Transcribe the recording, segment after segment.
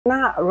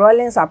na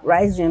Rawings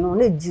Uprising no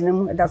na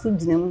ginemu da so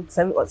ginemu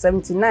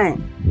 79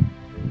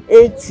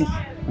 80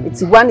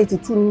 81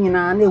 82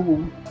 nyina na ewo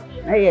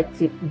na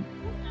yeti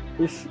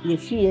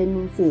ye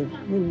nu se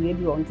ni mi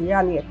bi on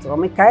ya na yeti o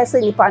me kai se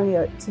nipa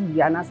na ti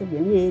bia na se de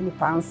ni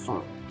nipa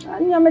nso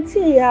anya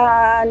meti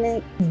ya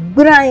ne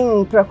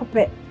brain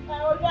prekope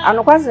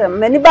anokwase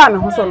mani ba me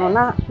ho so no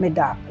na me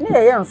da na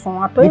ye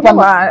nso ato ibo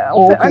ba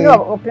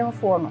open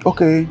for no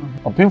okay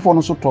open for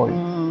no so toy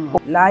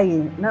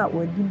lai na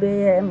wadi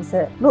be em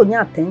se no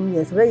nya 10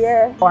 years be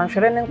ye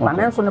wanhwere ne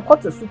nkwana nso ne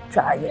kote su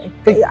twa ye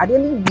ade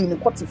ne bi ne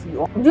kote fi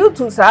o due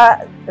to sa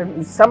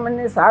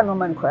samne sa no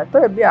man kwa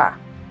to bi a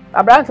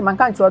abrant man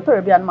kan chi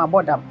to bi a na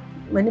bodam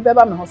mani be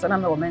ba me ho so na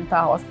me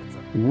mental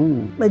hospital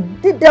me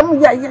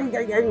didem ya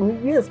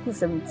years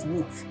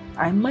 78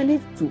 I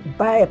managed to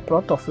buy a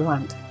plot of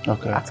land at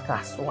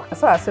Kaswa.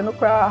 So I said, no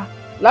cry.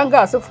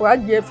 Langa so for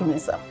Agye for me,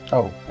 sir.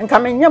 Oh. And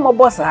come in, your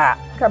boss,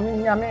 come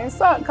in, your man,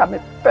 son, come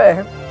in,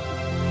 pay.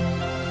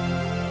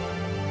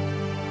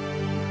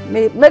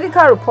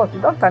 Medical report, the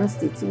doctor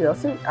states,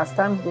 as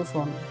time goes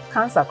on,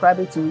 cancer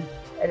crab to me,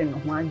 I don't know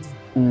why.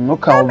 No,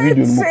 can't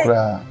video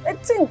no I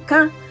think,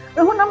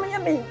 the one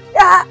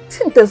I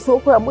think the so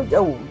called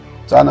Mojo.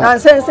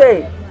 And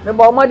say, the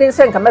Bomadi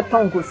sent a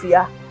meton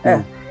Kusia.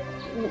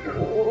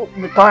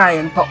 Me toy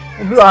and talk.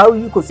 How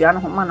you could see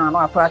an man on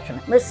our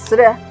patron. Miss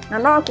Re,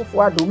 and Akufo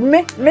Addo,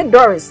 me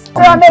Doris. So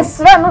I miss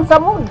Ren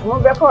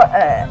some record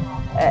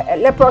a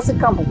leprosy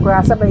camp of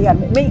grass.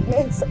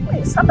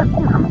 Me some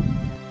come.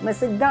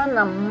 Miss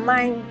Ghana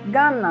mine.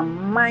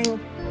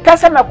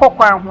 Casama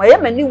Coquan, where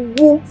many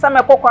woo, some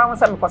Coquan,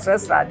 some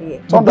possess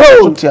idea. Or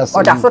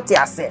that's what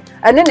I said.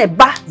 And then a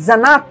ba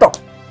Zanato.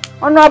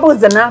 Honorable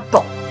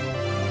Zanato.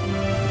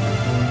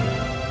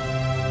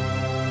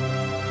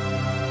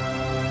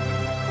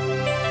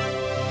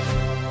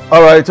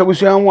 All right, so we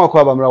share one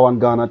Ghana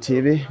Ghana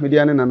TV. We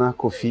are Nana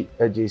Kofi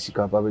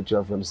Jessica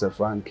Babaja from Sir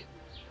Frank.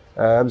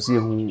 I'm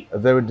seeing a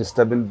very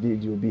disturbing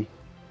video be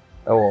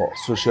or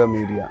social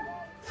media.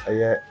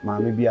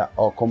 Maybe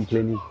or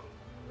complaining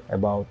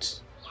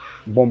about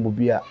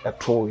Bombobia a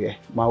troye.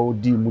 My old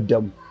deal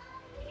mudam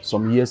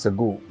some years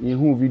ago. In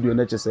whom video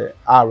nature say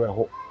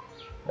Areho.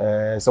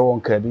 Someone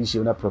can she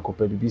not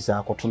preoccupied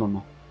bisa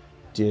Cotono.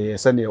 The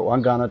Sunday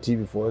one Ghana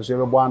TV for so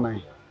every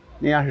one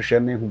near her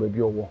shame who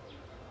baby over.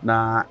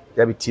 Na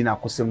yabitina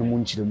akosem no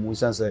munchire mu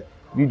sanse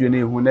video na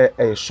ehu na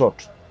e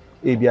short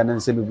e bia na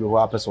nse bebre ho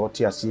apese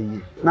ote ase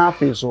yi na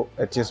afi so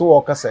ete so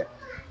wo kase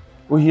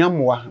ohia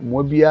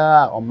moa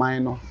bia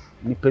oman no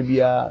nipa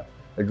bia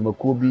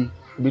adwumakuo bi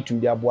betum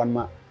bia aboa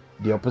ma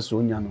de opese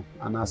onya no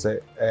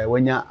anase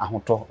wanya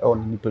ahoto e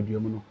won nipa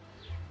duam no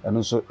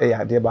eno so e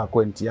ya de ba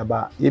ko nti ya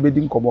ba ye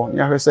bedi nkomo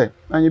ya hwese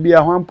anya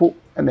bia hwampo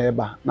na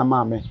eba na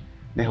maame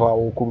ne ho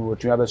awo ko bi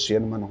otua besue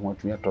no ma no ho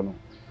otua to no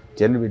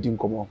Jenny wedding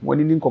come off.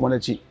 When in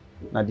commonality,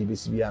 na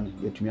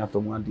DBCBN, yet me after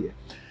 1 day.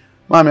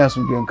 Mamma, as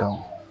we drink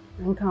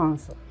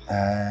council.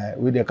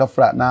 With the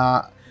Kafra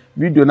now,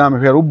 video now,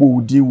 here,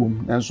 Ubu,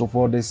 Diwum, and so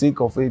for the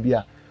sake of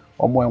Abia,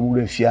 or more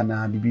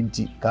Fiana,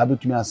 Bibinti, Kabu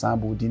to me a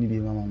sample, didn't be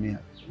Mamma Mia.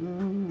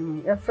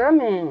 Your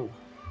friend,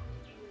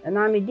 and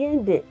I'm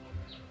again de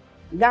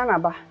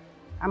Ganaba,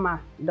 Ama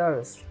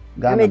Doris.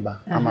 Ganaba,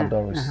 Ama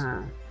Doris.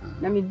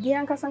 Na me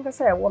dia nkasanka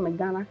say wo me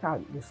Ghana ka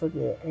so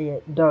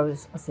de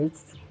Doris Osei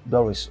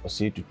Doris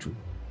Osei tutu.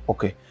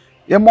 Okay.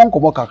 Ye mon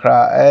komo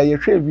kakra ye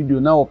hwe video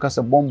na wo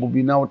kasa bombo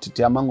bi na wo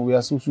tete amango we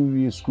aso so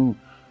we school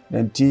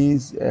then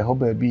teens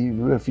hoba bi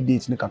we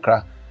affidate ni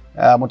kakra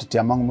mo tete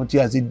amango mo ti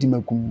aze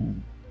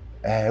dimakum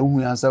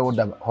uhu ansa wo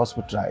da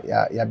hospital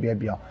ya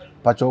bia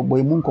pacho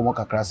boy mon komo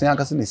kakra sen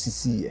akase na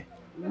sisi ye.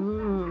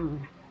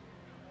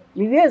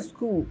 Me we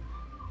school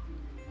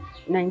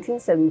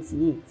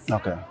 1978.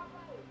 Okay.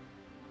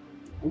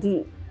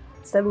 The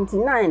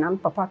 79 and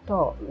papa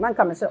to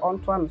nanka me say on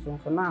to am so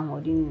for na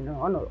hodin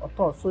no on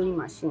auto sewing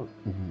machine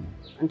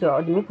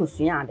until the make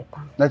usua ade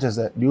pa that is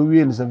the we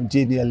in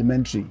 78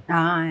 elementary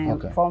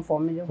okay form 4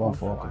 million form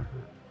 4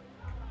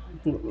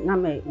 okay na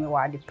me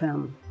wa ade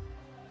pam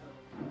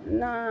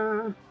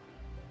na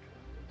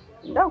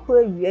da ko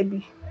awia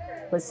bi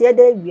ko se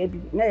da awia bi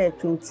na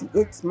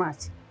 28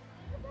 March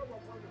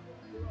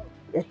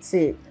it's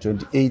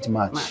 28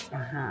 March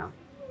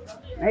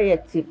na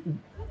yet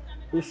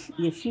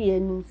if you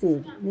knew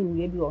say,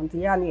 maybe on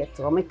the alley,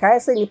 or make I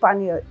say nipa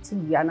near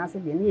Tibiana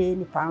said,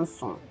 any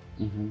panson.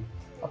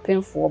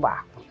 Open for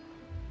back.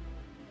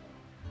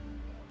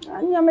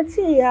 And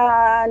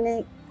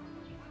Yamatia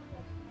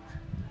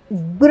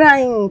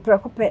brain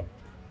precope.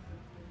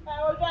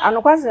 And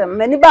of course,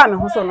 many bam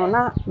who so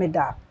na me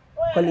da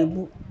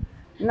Kolibu.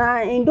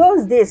 Now, in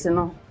those days, you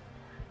know,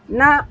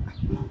 now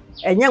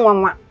a young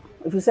one,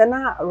 if you say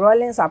now,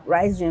 Rawings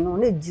Uprising,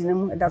 only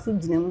Ginemu, that's what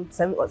Ginemu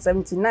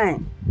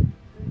 79.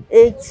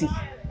 80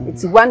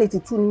 81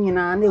 82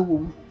 nyina na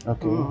ewo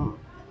okay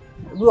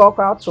we walk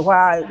out to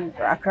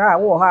Accra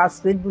wo ha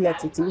straight bullet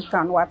ti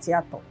kan what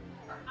ato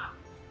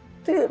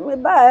ti me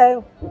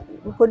ba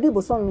ko di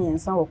bo so me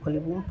nsan wo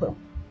Kolebu mpam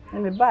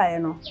me ba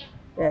no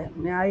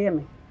me aye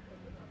me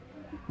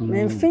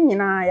Me mfi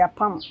nyina ya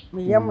pam,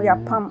 me yam ya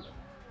pam.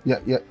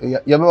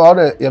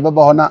 Ya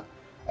beba hona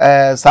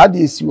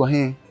saadi esi wo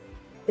he.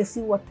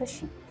 Esi wo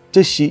tashi.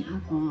 Tashi.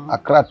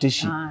 Accra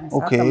tashi.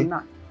 Okay.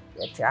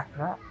 Ya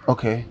Accra.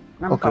 Okay.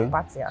 Okay.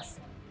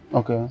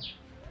 Okay.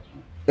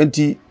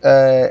 Enti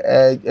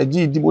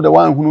agi dibo da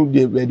wan hunu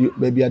de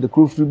baby at the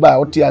crew free by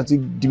oti ati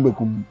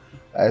dimbekum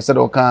said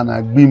o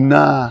kana gbim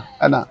na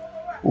ana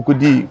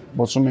okodi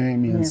bosome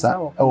miensa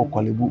e wo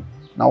kwalebu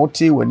na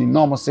oti wani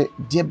no mo se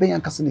de ben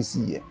yankase na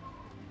siye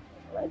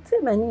ti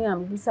mani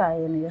am bisa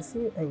ye no yesi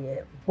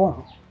eye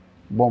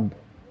bomb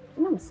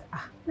na me se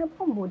na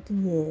bomb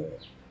di ye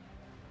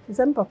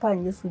izan papa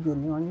nyesu de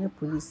ni onye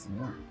police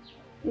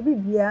ni ibi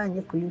bia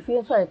anye police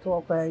fi so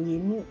eto kwa ye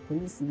ni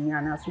police ni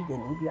ana so de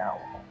ni bia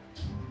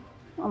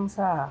wo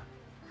amsa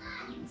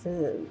se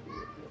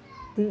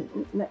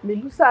me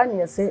busa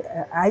ni say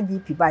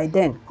IGP by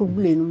then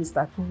kubule no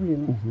Mr. Kubule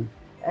no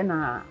and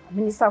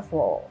minister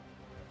for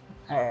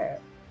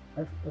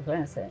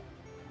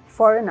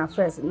foreign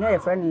affairs na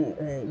friend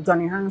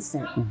Johnny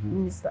Hansen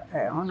minister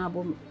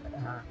honorable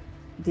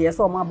the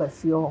so ma ba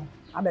fio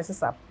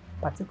abesesa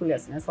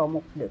particulars na so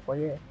mo de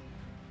koye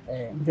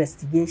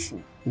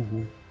investigation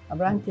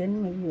abranke ni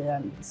me wi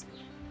ya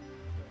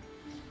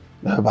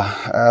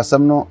Ba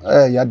samno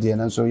ya de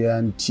na so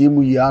ya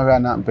ntimu yi ahwa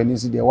na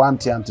mpanisi de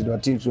wanti anti do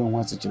team so ho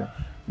asekire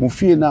mu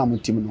fie na mu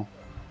team no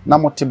na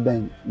mo te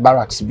ben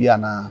barracks bi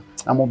ana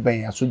amo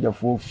ben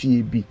asojafo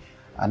fie bi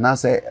ana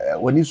se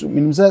woni so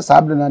minim se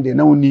sabre na de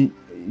na woni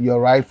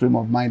your right frame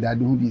of mind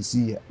ade hu bi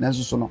si na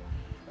so no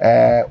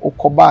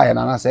ukoba ya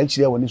na se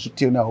akire woni so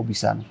team na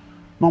obisa no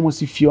na mo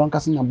si fie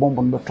wankase na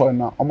bombo no betoy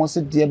na omo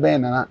se de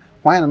ben na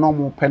kwan na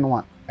omo pe no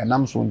a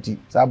enam so nti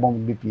sa bombo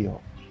bi pie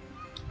ho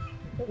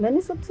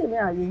many so tell me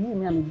are you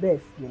me am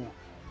best you know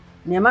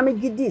me mama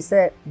gidi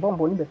say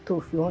bombo ni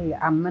beto fi ho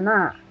ya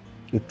amna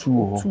etu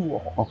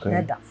ho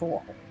okay da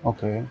fo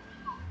okay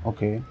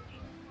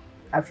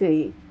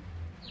afi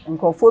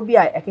nkofo bi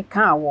a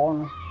ekeka awo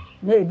no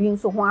na ebi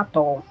nso ho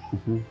ato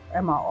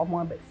e ma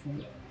omo ba fi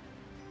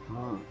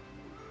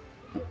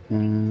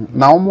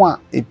na omo a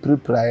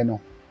prepare no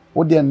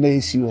wo de na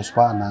e serious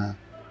pa na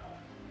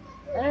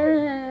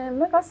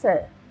meka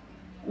say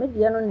me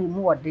de no ni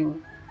mu odin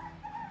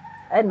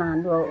na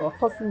ndo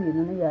otosu ni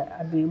no ya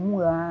abemu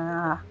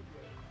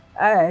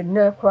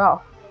ne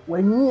kwa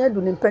wani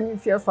edu ne pani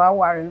fie so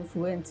aware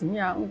nso entimi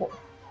ango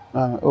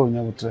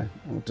nya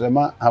butre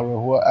ma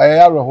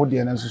areho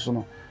de na nso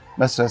no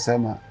mesre se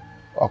ma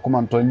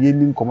akoma nton ye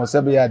ni nkomo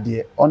se be ya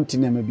de onti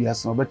na ma bia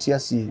se no beti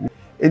ase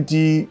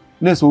enti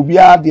na se obi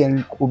a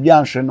de obi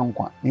anhwe no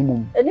nkwa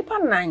nimum nipa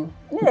nan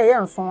na ye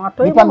nso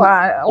ato ibu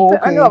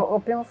ani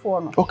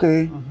opemfo no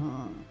okay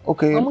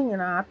omu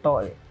nyina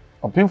ato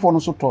opemfo no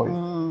so toy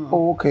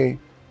okay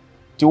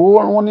ti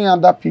woni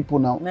other people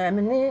now na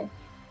me ni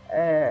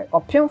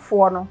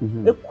opemfo no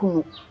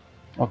ekunu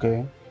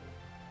okay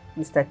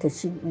Mr.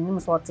 Techi minim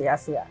so te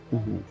ase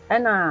a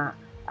na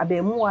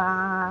abemu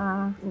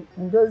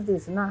in those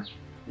days na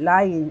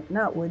lying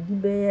na wadi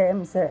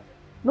be say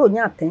no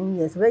nya 10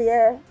 years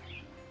be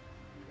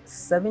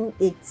 7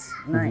 8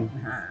 9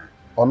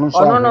 onu so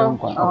onu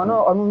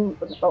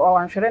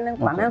anhwere ne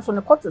nkwa na nso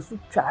ne kote su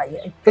twa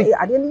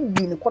ade ne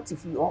bi ne kote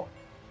fi o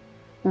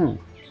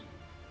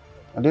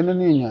ade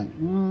ne nya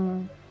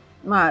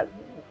ma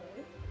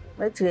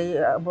actually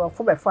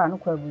fo be fa no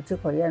kwa buti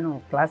ko ye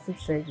no plastic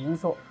surgery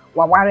so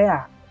waware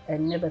a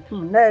enne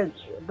betum na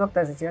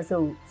doctors say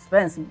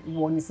spends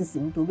woni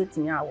system to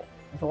betimi awo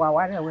so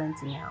waware a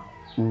wentimi awo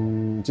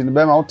tin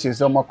be ma otie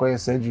se makoye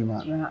surgery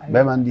ma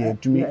be ma ndi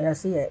etumi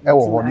e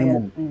wo ho ni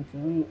mum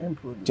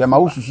ti ma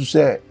ususu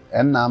se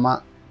enna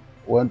ma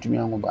wentumi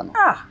angoba no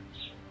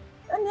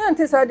eni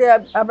antisa de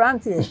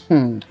abrantie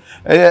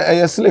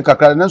sile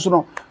kakra na so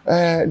no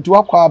nti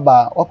wakwa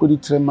aba wakodi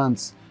 3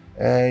 months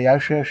ya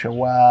hwehwe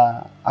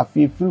wa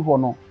afifiri ho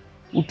no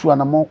utu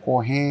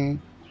anamoko he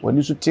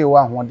wani so te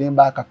wa hoden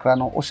ba kakra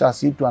no o sha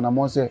se tu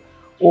anamo se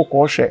o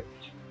ko hwe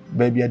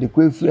baby ade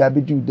ko efiri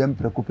abedi udem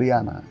prekope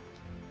ya na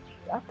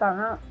ata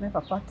na me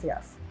papa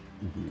tias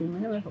ti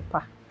me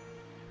papa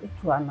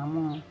etu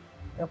anamo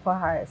e kwa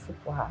ha ese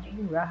kwa ha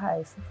ura ha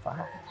ese fa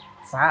ha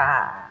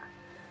sa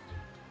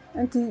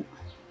anti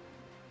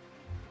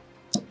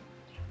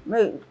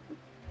me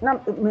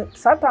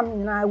sata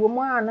mi na wo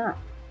mo ana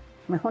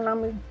me hona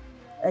me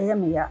eye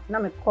me ya na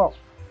me ko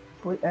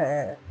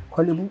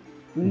kolebu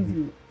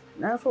review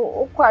na so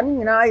okwa ni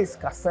nyina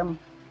iskasem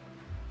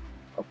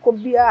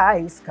okobia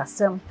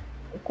iskasem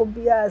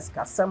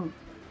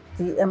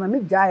ti ema me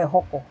jae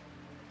hoko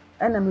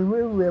ena me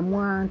wewe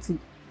mu anti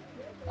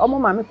omo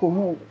ma me ko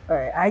hu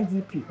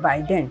IGP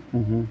by then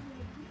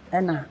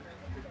ena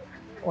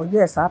o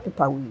yes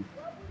paper we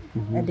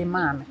e de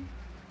man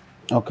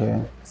okay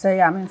say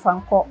ya me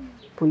fanko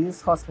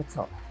police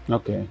hospital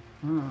okay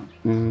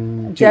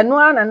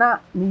January na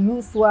me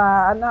use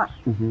wa na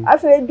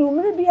afa du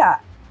me bia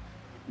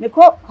me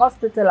ko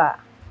hospital a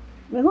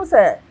me hu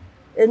se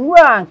enu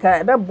anka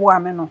e be boa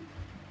me no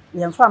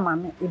ye mfa ma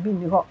me e bi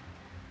ni ho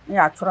me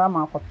atura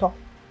ma koto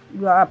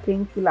you are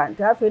painkiller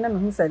nti afa na me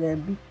hu se da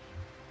bi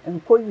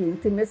enkoyi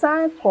nti me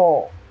san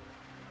ko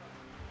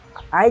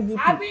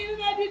IGP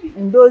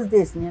in those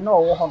days ni na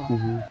owo ho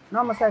no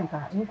na mo say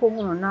nka nko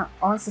hunu na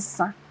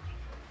onsesa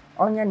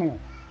onye ne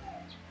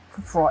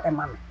fufro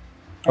emame.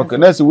 Okay,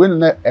 let's when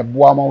na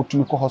eboa ma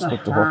utumi ko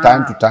hospital for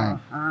time to time.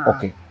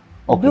 Okay.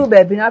 Okay. Do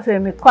baby na fe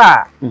me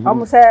kwa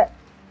omo say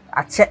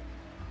ache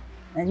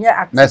enye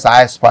ache. Let's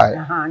I spy.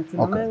 Nti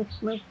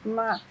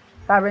ma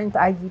current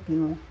IGP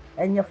no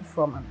enye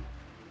fufro man.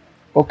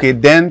 Okay,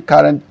 then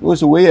current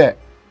also where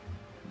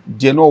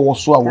Jeno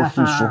was so a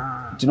so.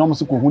 Jeno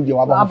must ko hu dia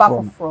wa ba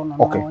from.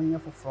 Okay.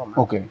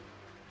 Okay.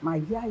 My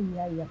ya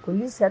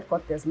police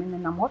headquarters me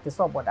na what is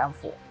up bodan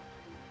for.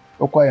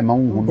 Okwa ma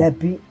hu. There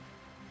be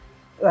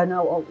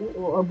na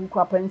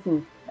obuku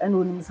appointment and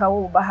onim sa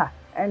wo ba ha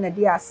and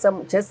dey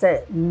asem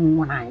chese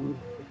nwan.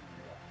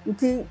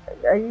 Nti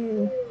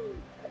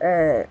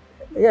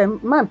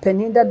man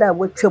penin dada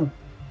watwam.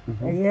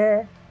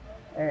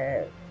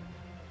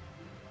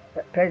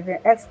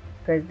 President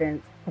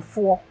ex-president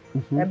Obofour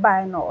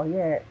by no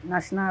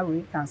national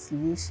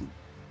reconciliation.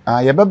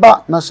 You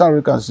beba national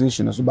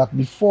reconciliation so but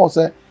before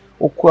say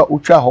okwa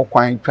utwa ho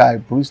kwan try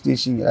police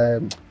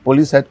station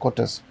police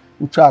headquarters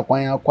utwa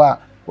kwan akwa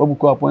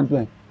wabuku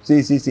appointment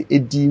say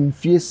edi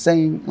mfie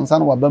sen nsa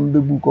no wabam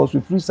bebu because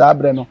we free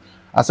sabre no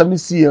assembly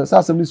see sa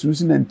assembly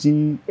solution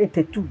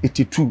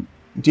 1982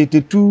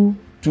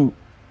 to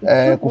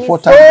for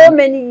so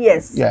many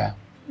years. Yeah.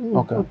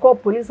 Okay. We call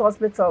police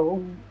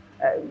hospital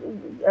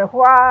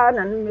wha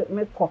na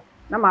me call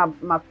na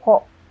ma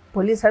call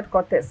police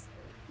headquarters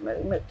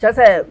just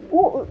say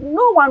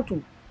no one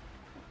to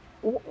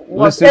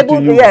was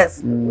able to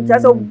yes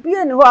just be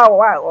any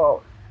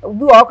who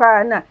do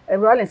oka na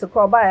everyone is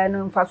call by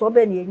and fa so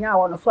be na nya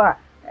wo no so a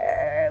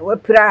we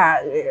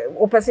pra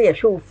o pese ye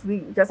show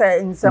free just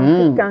say in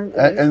some can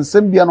and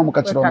some bia no mo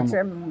ka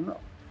kire no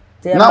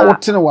na wo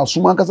tene wa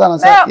suma kasa na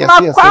say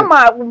yes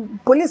kwa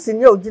police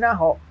ni ogina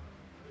ho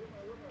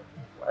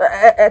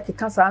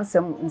kasa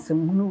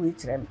ansem hunu we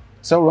kire me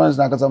so runs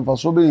na kasa mfa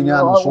so be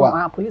nya no so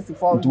a police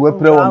for do we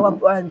pray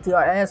on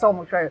until so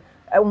mo try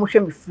mo hwe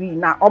me free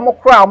na omo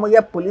kra omo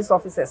ye police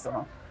officers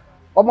no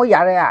omo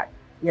yare a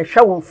ye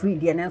hwa won free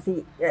de na so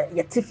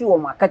ye tifi wo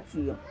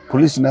makatu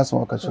police na so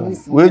makatu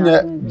we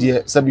nya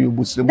de sabi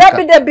obusire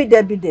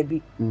buka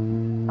debi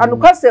anu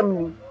kwasem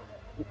ni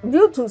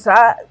due to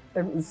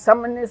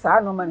some sa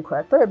no man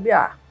kwa to bi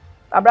a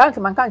abrank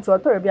man kan cho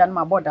to bi a no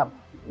ma bodam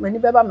mani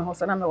beba me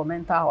hosa na me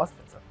mental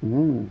hospital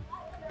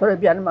to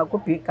bi a no ma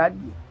copy card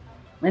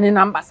many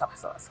number sa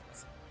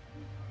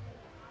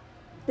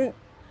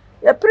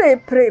ya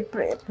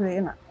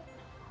pray na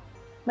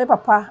me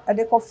papa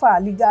ade ko fa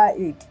legal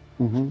aid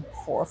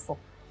for so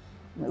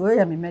we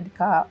ya me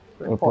medical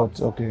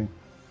report. Okay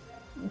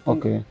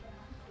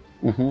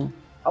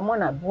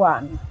amona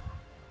boa mi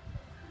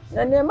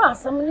na ne ma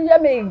asam ni ya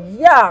me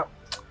ya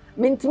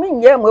mintimi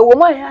nye mo wo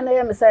mo ya na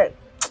ya me say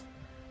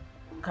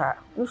ka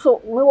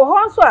so me wo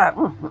ho so a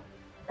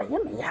ya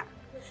me ya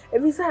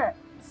ebi say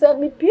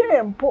me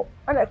pie mpo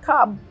ana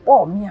ka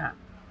bo mi a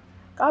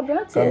ka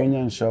brante ka nya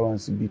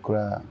insurance bi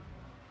kra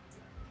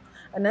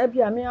ana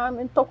bia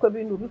me ntokwa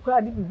bi no bi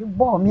kra di bi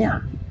bo mi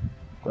a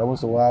kwa bo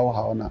so wa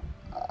ha ona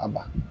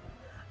aba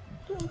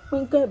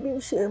pinka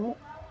bi shemu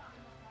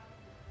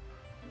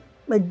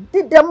me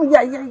didam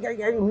ya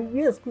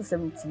me school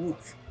 78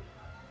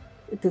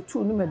 it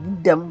too ni me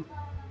didam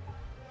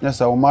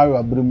yes I marry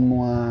abrim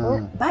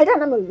no by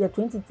that I'm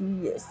 22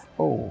 years.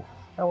 Oh,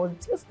 I was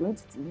just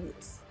 22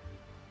 years.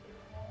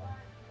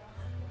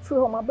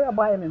 From my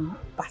brother me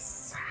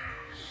pass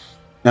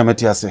na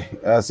metiase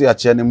say a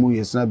che ne mu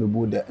yes na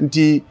bebu de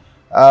nti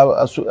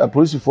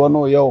police for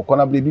no ye o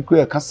kona bi ko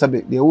e ka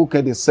sabe de wo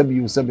ka de sabe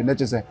you sabe na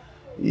che say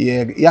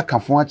ya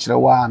kafo a kire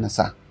wa na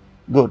sa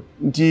good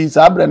nti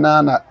sabre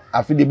na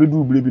afi de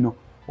bedu bile bi no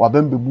wa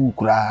ban bebu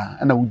kura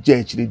na wo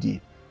gya kire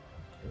die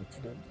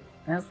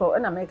and so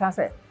na me ka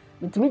say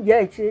mitimi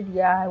gya kire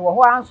die wo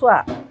ho anso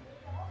a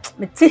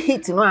me ti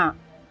hit no a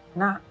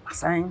na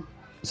asan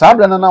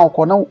sabre na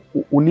wo na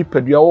oni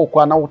padua wo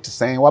kwa na wo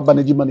tesen wa ba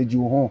na gi manage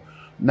wo ho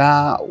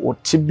na wo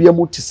tibia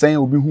mu tesen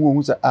obi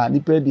hu sa a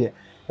nipa de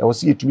e wo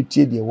se yetumi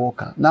tie de wo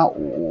ka na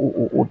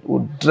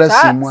o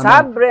dressing mu na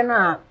sabre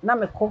na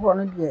me kohoro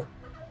no de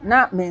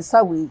na me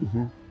nsa we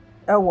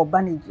e wo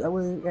banage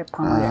we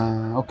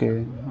pan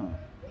okay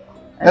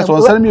that's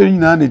one say me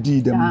nyina na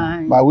di dem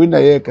ba we na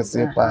ye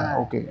kase pa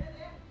okay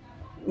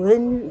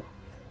when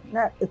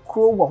na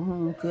ekuro wo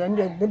hu to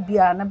ende de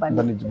bia na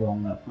banage bo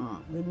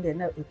ende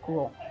na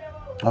ekuro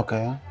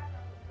okay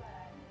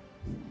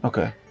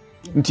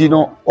nti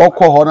no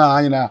okọ ho na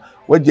anyina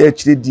waje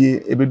akire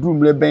die ebeduru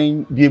mre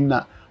ben biem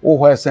na wo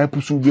ho esa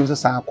pusu biem se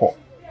san akọ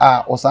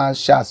a o san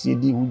shase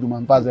di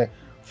huduma mfaze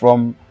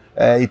from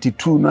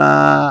 82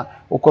 na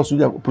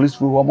okoso police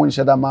for wo mo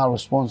nshada ma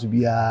response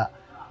bia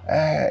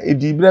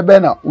edi mre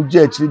ben na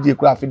uje akire die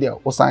kura afi de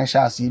o san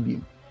shase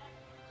biem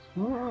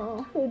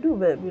do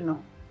baby no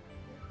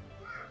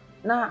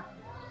na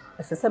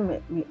esese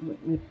me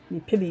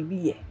pebi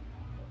bi ye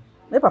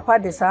me papa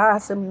de sa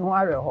asem ho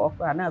are ho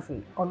na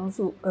afi ono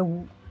so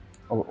awu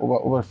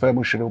over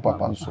famous show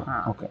papa so.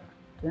 Okay.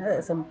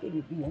 Some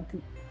baby and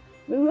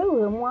we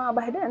will more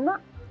by then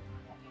not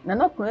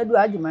going to do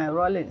Agyapong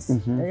Rawings.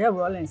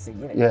 Rawings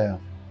again. Yeah.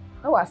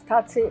 I was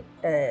started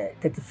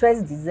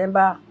 31st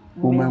December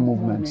women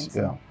movement.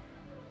 Yeah.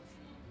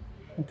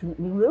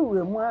 We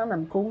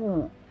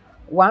will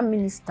one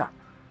minister,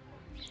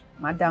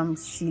 Madam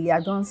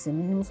Celia Johnson,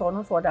 minimum so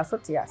no for that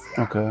sort.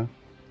 Okay.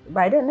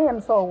 By the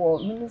name so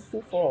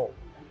Ministry for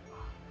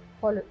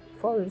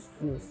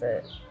Forestry,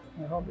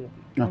 hobby.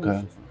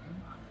 Okay.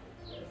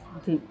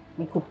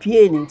 Me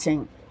copy in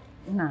chain.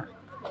 Na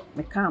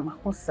me come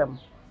wholesome.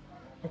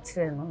 A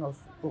train on us.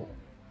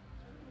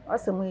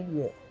 What's the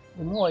way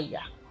the more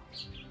ya?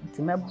 It's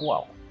a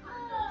mebwa.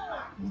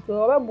 To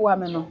a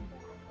boameno.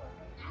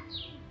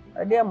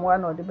 A dear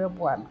one or the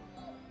bebwan.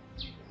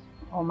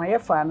 Or my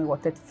family was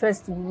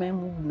 31st women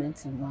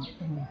movement in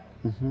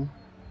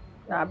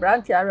now,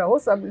 branch area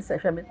also be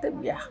session with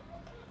them.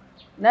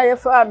 Now, your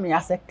family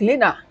as a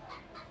cleaner.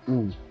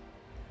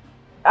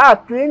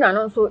 Cleaner, and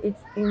also it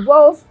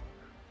involves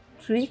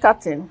tree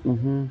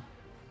cutting.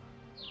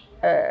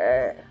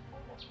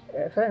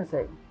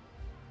 Fencing.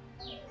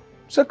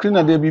 So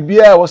cleaner, there be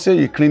beer, or say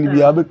you clean,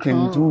 be able to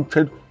clean to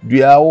trade,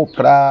 do our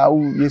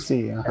proud, you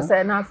say. I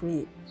say enough.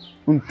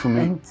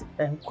 Untumi.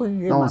 And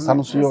queen, no,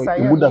 some so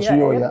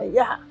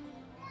yeah.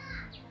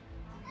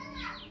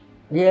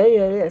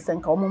 Yes,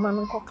 and come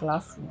on,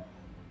 classroom.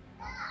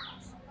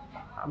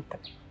 I'm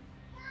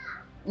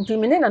into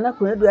minute and I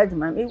could do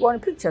Agyapong. We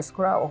want pictures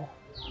crowd.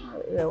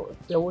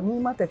 There will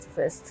need my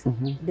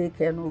 31st. They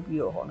can be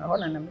your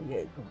honor and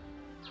me.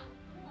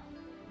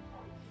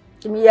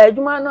 To me, I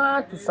do man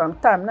to some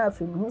time now,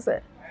 who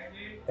said,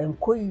 and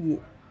quay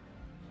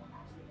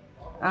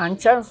and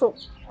chance of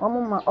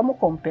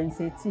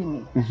compensate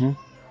me.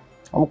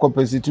 I'm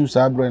compensate you,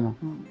 Sabrina.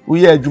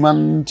 We are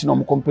Juman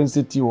to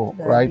compensate you,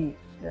 right?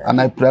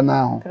 And I pray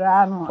now.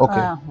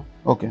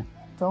 Okay.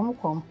 Tom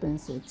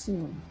compensate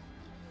you.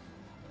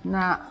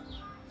 Now,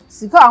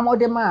 Sika more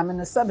the man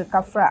and a sabe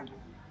cafra.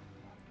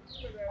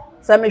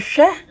 Some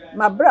share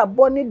my bra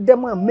bonny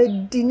demo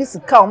make dinis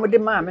cow with the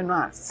man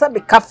and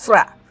sabe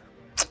cafra.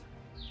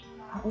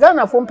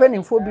 Ghana from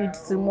penny forbid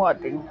to more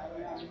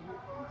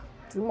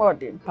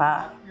than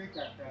pa.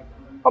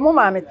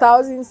 Mamma,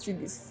 1,000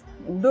 cities.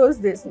 In those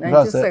days,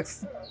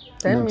 96.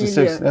 10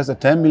 million. That's a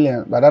 10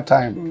 million by that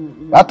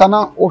time. That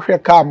now,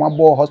 car, my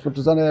boy,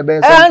 hospitals on the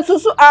base. And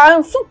so,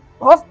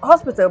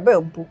 hospital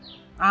bill.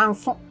 And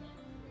so,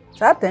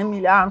 10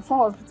 million, and so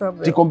hospital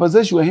bill. The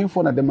compensation we're here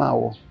for at the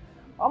Mao.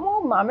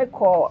 Mamma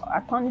call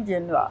Attorney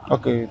General.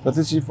 Okay,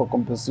 petition for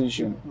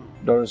compensation.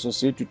 They're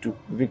associated to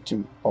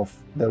victim of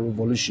the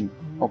revolution.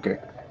 Okay.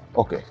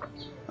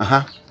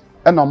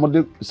 And I'm going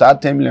to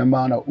 10 million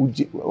man of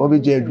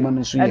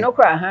GhPage. And no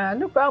cry,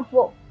 no crown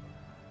for.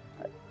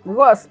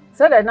 Because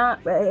said I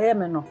not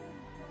no.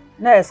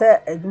 Now say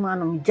a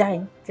man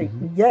giant,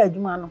 take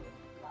German.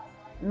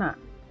 Nah,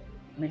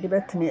 maybe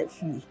better me a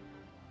fee.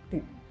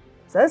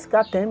 Says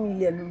got 10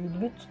 million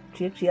with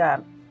which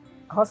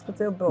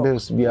hospital bill.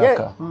 Bills be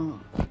aka.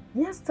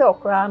 Yes, tell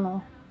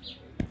Crano.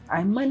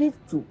 I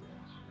managed to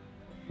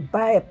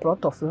buy a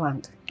plot of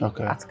land.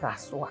 Okay. At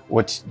Kaswa.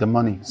 What's the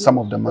money? Some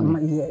of the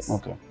money. Yes.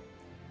 Okay.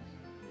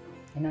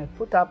 And I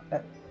put up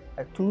a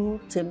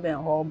 2-chamber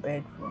hall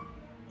bedroom.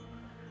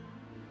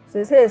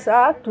 So says,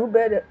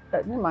 2-bed,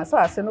 my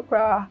son, I no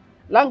cry.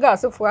 Longer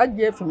so for I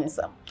gave me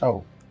some.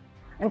 Oh.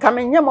 And come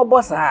in, your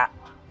boss,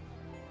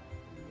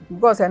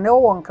 because I know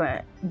one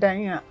cry,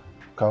 Danya.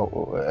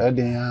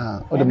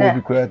 The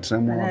movie creates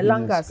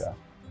Langas.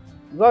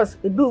 Because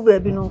it do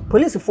baby no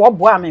police for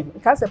boy,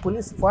 because a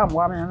police for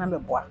woman and I'm a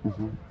boy.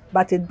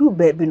 But it do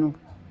baby no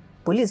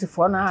police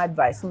for now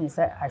advise me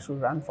say I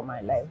should run for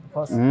my life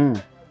because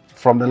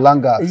from the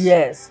Langas.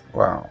 Yes.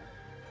 Wow.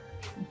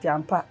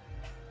 Jampa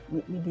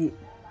me di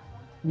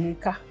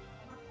nika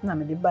na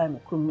me di buy me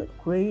krum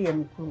kure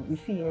and krum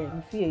if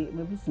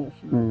me business.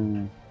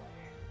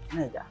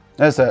 Naja.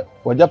 Yes sir,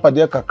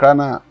 wajapade kakra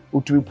na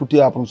utumi puti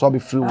up so be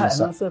free one.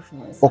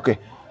 Okay.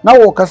 Now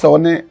we kasa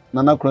one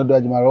nana kunadu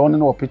Agyapong one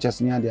no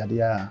pictures ni ade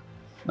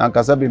na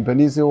kasa be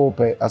mpani se wo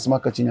pe asma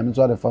ka chinya me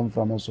so ade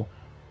fam so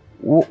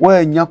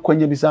wo nya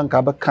kwanya bi san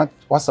ka ba ka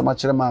wasama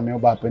kire ma me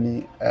oba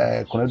pani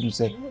kunadu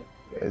se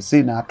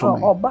say na ato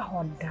me oba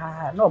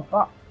hoda no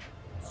ba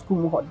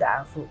school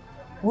hoda so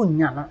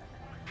wonya no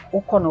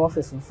wo ko no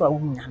office so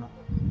wonya no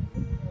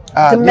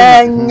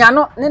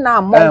nyano ne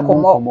na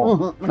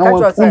monkomo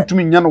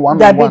untumi nyano one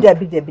dabi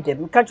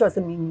catch us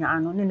me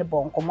nyano ne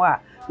bonkomo a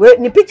we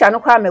ni picture no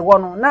kwa me wo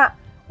no na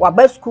wa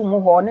ba school mu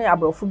ho ne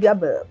abrofo bi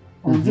aba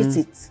on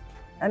visit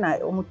na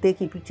o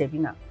take picture bi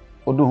na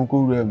odo hu ko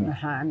wura mu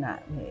na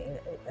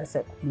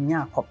ese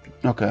nya copy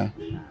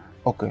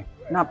okay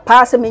na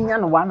pass me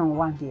nyano one on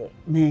one there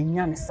me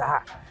nyane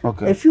sa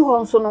okay if you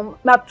also no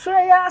na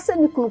try ase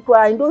ni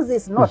kunukura in those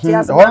days not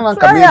yes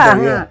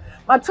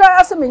ma try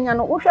ase me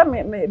nyano wo hwa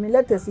me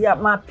letters ya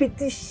ma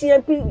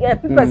petition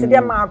people say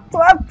dem ma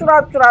tra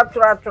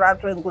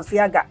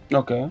ngosiaga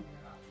okay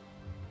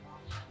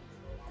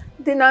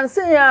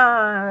dinanse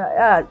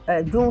ya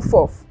June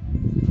 4th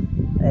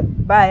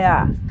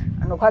baya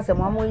and kwase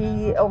mo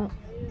yi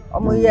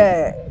omo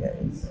ye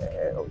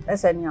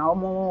esenia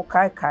omo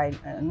kai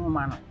no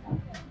man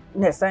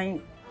ne san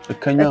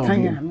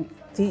kanya mi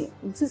ti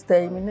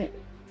sister mi ne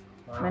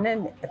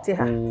ti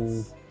ha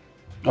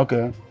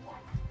okay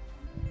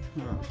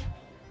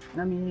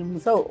na mi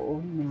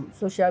so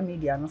social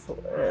media no so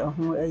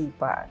ho ayi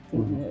pa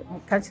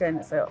catch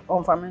na say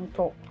on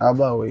famento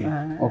aba we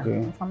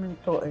okay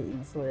famento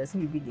so yes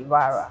we be the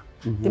viral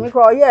timi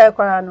ko ye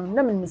kwa no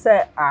na mi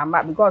say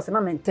ama because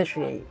na me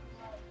ntehwe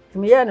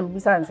timi ye na mi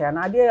say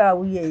na ade a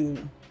wo ye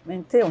me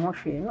nte ho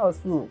hwe na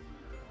so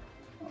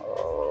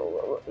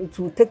it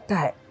will take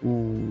time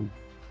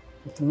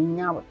timi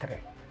nya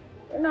wotre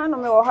na no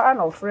me wo ha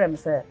na ofrem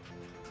say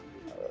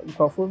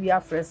Kofi bi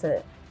afre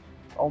say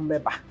on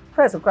beba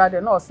first crowd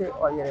no say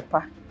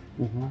oyerepa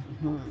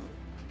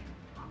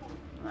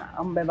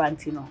am beba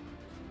ntino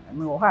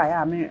me wo ha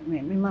ya me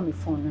ma me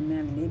phone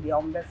me bi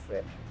am be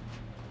frɛ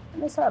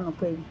me sa no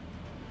pay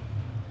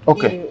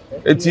okay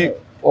eti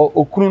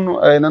okunu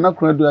no nana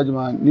kunu adu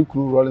ajuma ni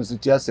kunu Rawings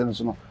ti ase no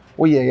so no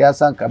wo ye ya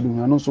sanka bi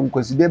no so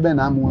nkwasi de be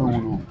na amu hu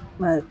no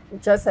me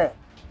just say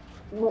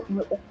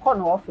ko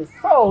no office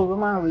so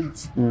roman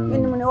ridge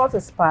minimum ni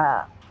office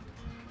pa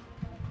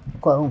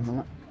ko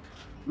hu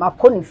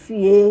makoni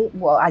fie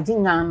bo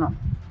ajinga no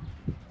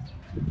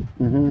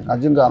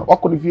ajinga no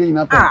wakoni fie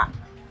ina pa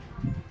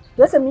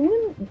just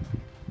minim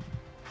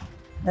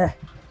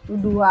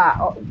do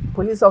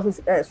police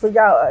office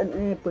soldier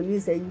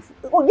police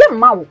o ye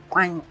ma wo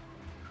kwan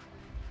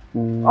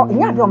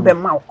nya de on be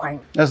ma wo kwan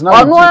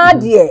ono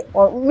ade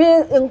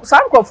me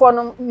sankrofo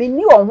no me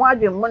ni on ho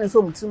ade mo ne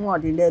so mutimu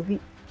ode da bi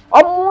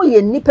omo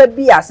ye nipa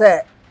bi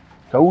ase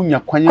ka unya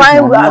kwan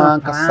no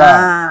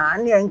kasa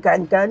ne nka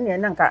ne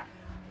nka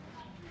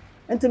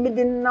enti mi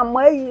din na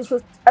mai so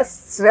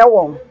asre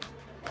won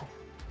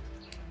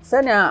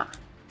sania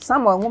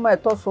Samuel ngoma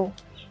etoso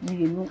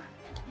mienu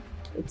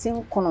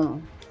etin kono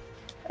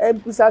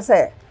ebusa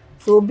se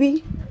so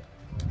obi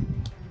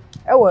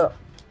ewo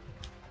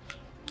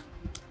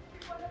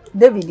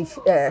David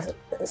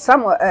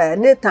Samuel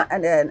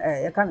Nathan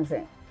you can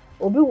say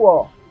obi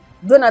wo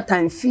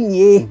Jonathan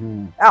fie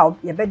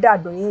ye beda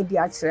do ye di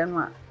a kire no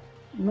a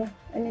me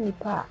ene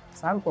nipa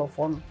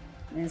sankrofo no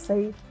me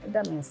sai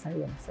da me sai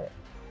yem se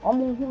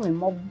omo hu me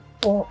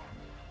mobbo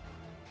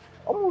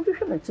omo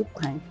hwehwe me ti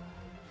kwan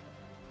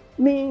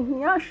me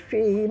hia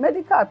hwe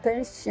medical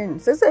attention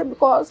say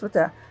because with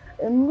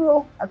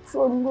nro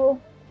atro nro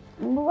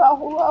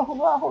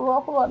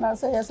ahoro na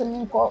say yes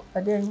me nko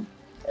aden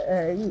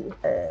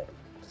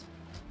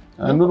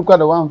nru kwa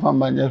da wan fam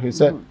banya hwe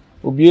say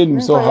obi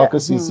enu so ha ka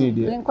sisi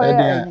de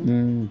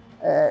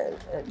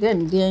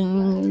den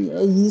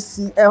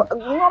yisi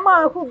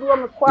ngoma hudu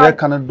me kwa ya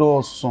kana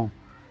do so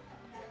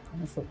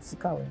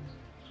sikawe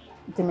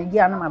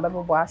ntemegia na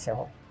mabebo ahye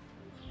ho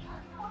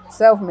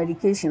self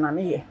medication na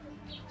me ye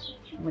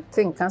me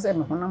think cancer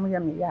me honam ya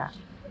me ya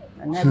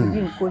na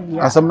bi nko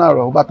ya asam na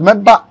ro but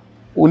member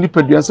oni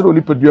paduan se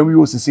oni paduan wi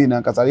osisi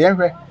na kasa ye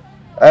hwe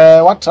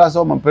what trust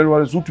o man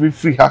pen so to be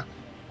free ha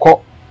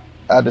ko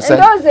the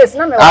same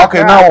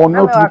okay now on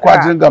no to kwa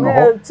jinga no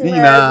ho ni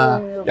na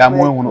ya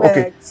mo ehun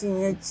okay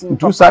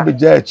ntu sabe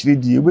ja achiri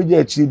die we ja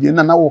achiri die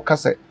na wo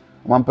kasa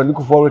man pen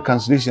ko for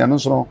reconciliation no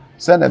so no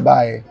send e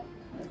bae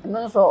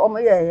no so o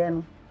me ye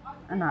no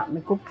na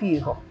me copy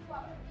ho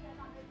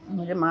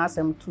me de ma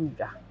asem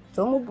tuja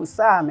so mu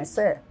busa me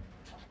se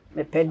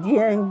me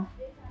pedien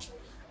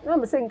na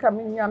me se nka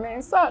me nya me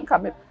nsa nka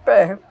me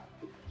pe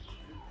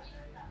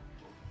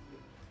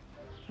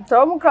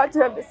so mu ka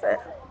che be se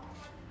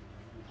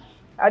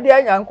ade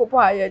anya nkopo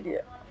aye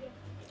de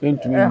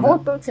entumi ho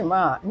to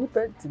tima ni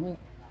pe timi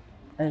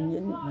enye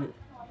ni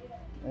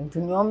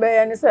entumi on be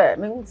ye ni se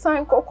me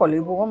san ko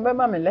kolebu on be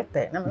ma me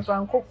lete na me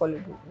san ko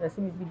kolebu na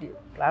se mi video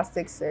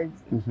plastic surgery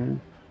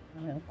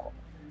na me ko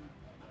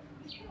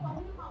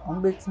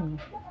on be timi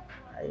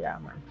aya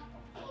man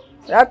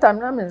that time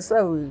na me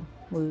say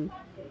we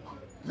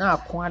na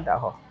akon ada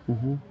ho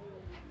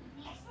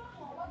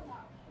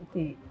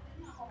okay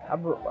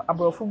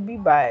abrofu bi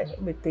by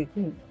be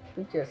taking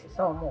pictures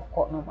so mo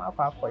ko no ma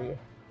akoye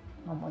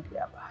no mo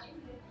dia ba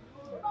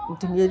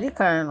ntimi edi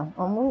kan no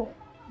omo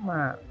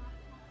ma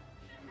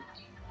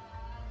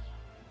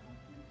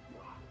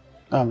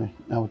amen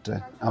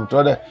I'm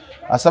told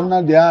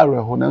asamna dia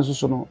are ho na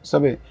nsusu no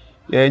sebe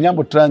ye nya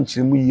botra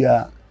nchirimu yi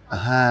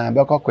a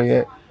be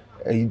kwakoye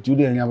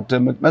intude nya botra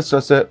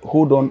message say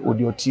hold on with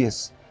your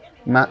tears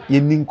na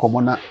yeni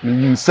nkomo na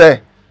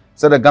nse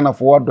the Ghana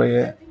for do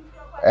ye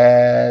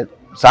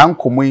sa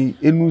nkomo yi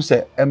enu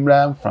se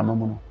emra mframa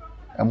mu no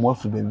emo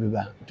afi bebe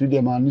ba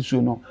today ma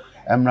nisu no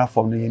emra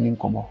from no yeni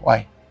nkomo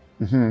why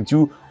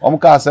tu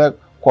omka say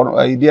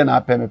idea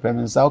na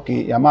pem say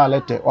okay ya ma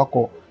lete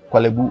wako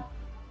kwalebu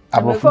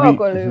abrofu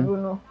kwalebu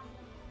no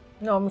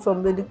no mso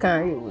mbedi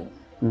kan yewe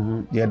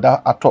ye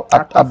da ato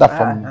ada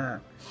from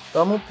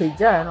to mo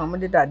peja na mo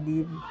de dade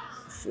bi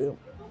shim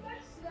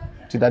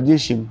ti dade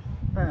shim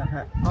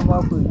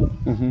omakoyi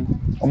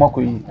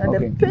omakoyi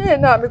okay the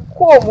pain na me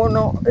ko mo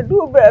no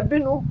edu ba bi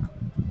no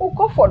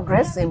go for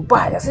dressing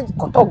buy I said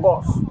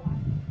kotogos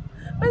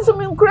me so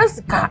me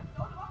increase ka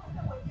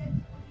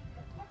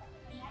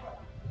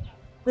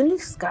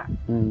Beliska.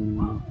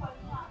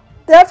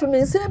 Therefore,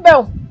 me say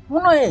bell. Who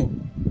eh?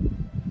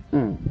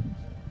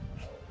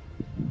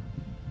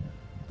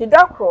 The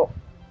dark crop.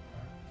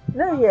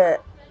 No, yeah,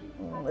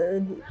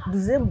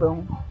 December.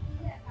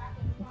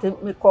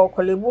 Me call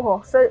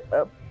Kolebu say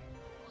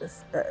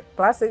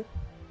plastic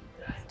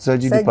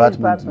surgery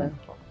department.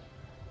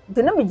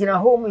 The name is in a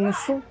home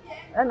issue,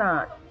 and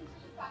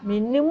me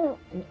knew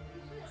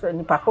so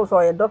ni pakos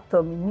or a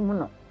doctor me knew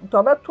no. To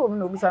about 2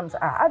 minutes,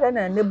 I don't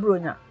know,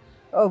 Nebronia.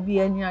 Oh, be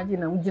any idea,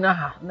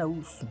 Ujinaha, no,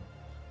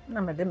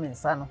 no, Madame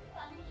Insano.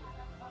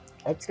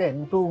 I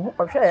train to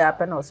share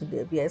up and also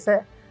be I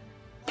say,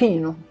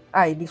 Pino,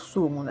 I did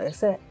so moon, I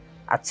say,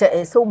 I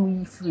check so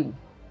me free.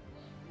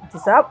 It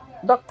is up,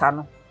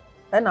 doctor,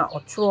 and I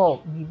or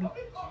baby,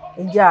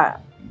 and ja,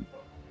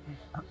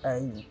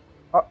 me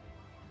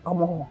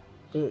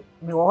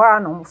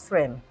one on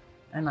frame,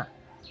 and I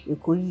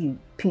could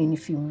pin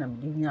film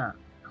and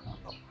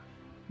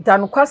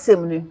Dan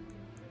Quasim.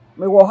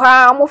 Me wo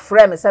ha mo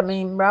frɛ me sɛ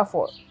me mbra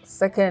for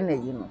second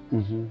you know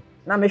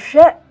na me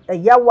hwɛ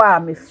yawa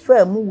me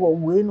fa mu wo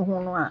we no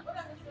ho no a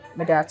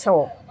me da akyɛ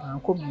wo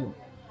anko bio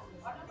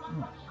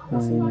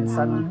se me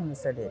sa no hu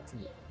sɛ de ti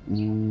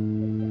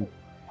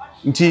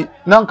nti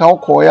na nka wo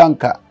kɔ ya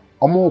nka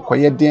ɔmo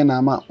kɔyɛ den na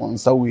ama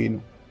onsa we no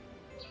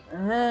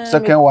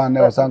second one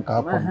na osa nka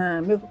akɔ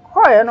me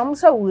kɔ ya no mo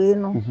sa we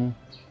no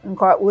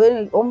nka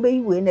we ombe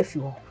yi we na fi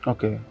ho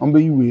okay ombe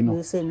yi we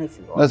no se na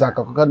fi ho na sa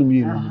akɔka no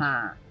mi no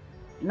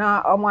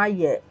na omo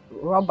aye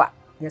rubber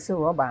yes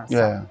rubber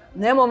ansa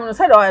na emo no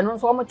say do eno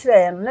so omo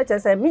kire no na che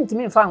say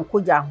mintimi fa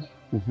nkoja ho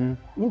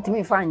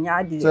mintimi fa nya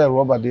ade say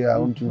rubber dey a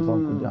untimi fa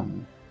nkoja ho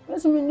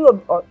so mi ni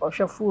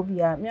ohwefuo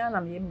bia me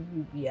ana me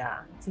bi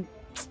bia ti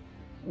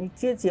ni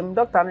tietie m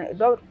doctor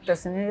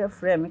sene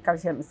frame me ka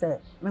che me say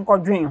me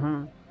nkodwen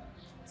ho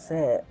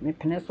say me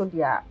pene so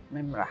dia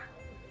me mra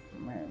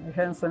me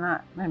hwen so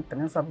na me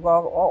pene so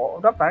go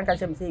doctor ka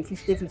che me say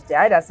 50-50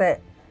 I da say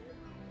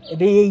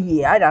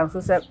ye I don't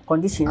so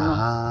condition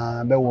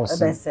no be was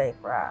say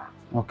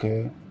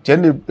okay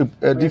then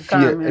the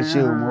fear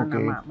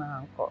okay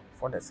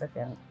for the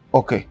second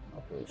okay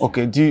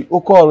the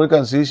call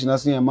reconciliation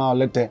as near my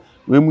letter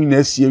we mu na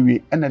asie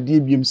we na de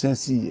biem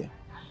sense ye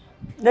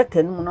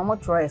letter no no mo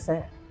try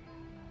say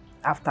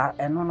after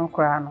eno no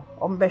kra no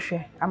o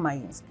mbehwe ama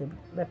yin stable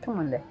be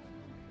pem le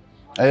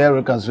a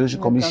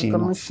reconciliation commission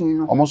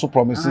almost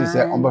promises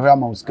say on behwe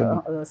ama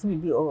uskabi so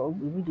bi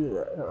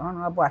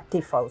honorable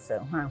Atifa say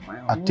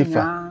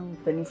Atifa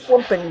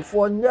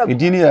penifo nya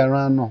edini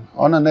around no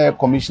ona na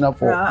commissioner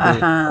for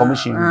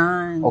commission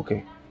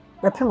okay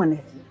be pem le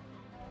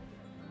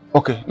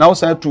okay now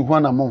say to hu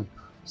na mo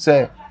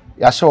say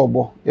ya hye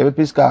obo ye be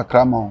piska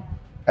akra ma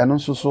eno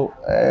so so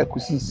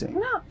kusi say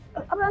na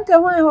abrante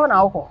ho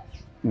na wo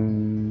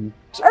me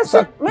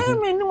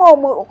ni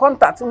mo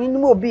contact me ni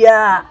mo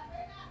bia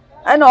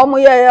I know omo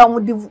ye omo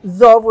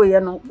dissolve ye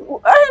no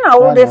I na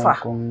wo defa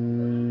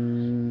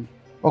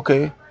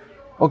okay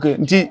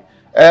nti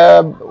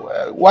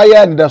why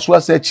ya da so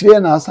asa chire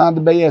na asa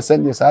de be ye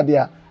send sa de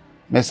a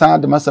me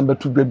san de masam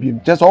betu bebiem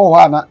just all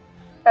ho na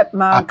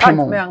man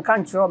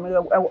can't show me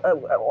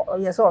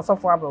yes so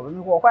for abo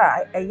me go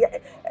kwa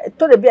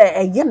to de bia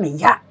eye me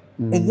ya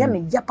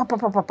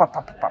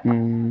papa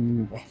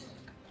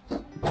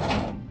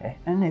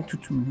ene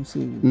tutu mu se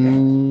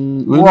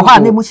wo ha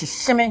ne mu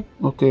hihime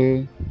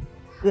okay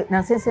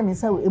na sense me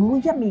say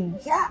emu ya me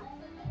ya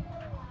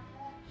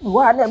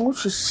wo ha ne mu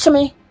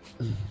hihime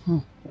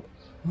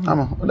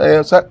ama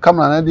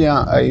camera na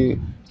dia ai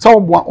so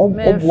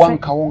obo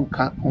anka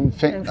wonka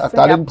onfe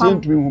atare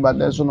ntimi hu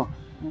ba so no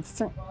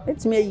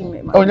etime yi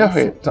me ma onya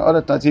hwe ta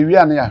other ta wi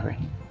an ya hwe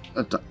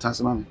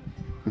tasema me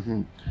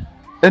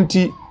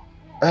enti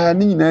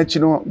ni nyina achi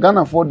no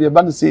Ghana for de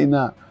ba no sei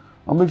na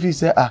o me fi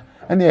say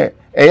ene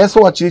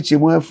so wa chichi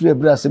mu afiri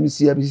abira asem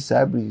si abi si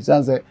sabri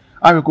sanse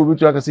ahwe ko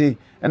bitu aka sei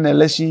ene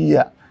election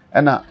year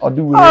ena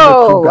odi we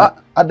tuga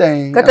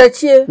adan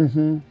katachie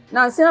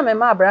na nse na me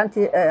ma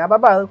abrante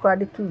ababa akra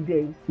de tu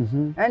dai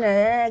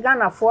ene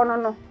Ghana for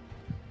no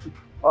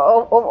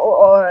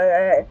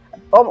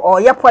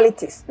ya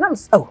politics na me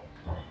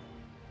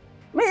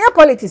ya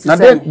politics na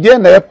de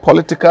na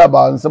political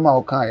about nsema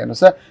o kan ye no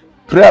say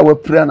prayer we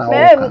prayer na o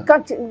me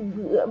can't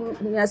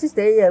my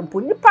sister here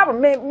mpo nipa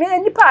me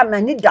nipa ma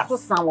ni da so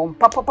san won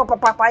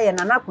papa ye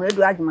na nakun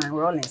edu Agyapong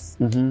Rawings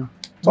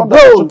so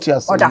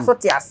da so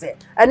ti ase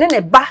ene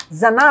ne ba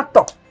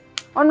Zanato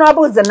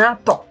honorable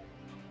Zanato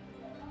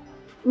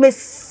me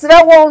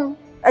sre won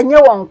enye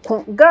won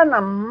ko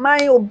Ghana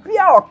man obi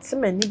a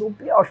otemani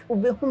obi a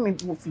obehu me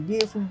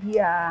ofidie so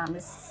bia me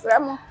sre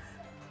mo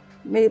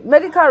me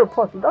medical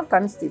report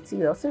doctor state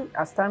here so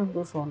as time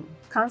goes on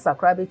cancer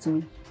akrobeto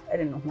me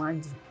ere no ho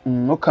agi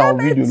no ka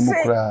video no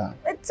mukra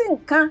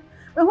etinka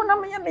me ho na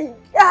me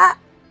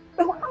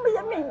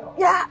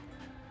ya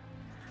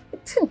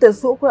tinta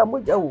so kura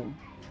moja wo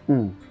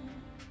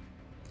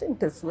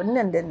tinta so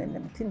nende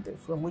tinta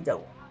so moja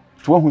wo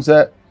to hu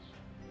say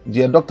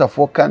the doctor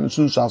for can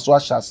soon so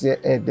shall say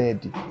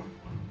daddy.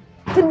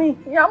 Timmy,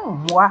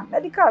 yamwa,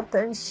 medical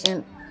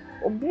attention.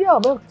 Obi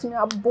about me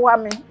a boy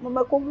me,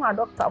 Mamma come my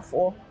doctor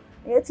for.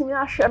 Yet me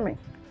a shamming.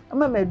 A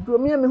mamma do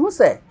me who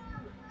say,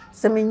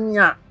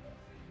 Seminia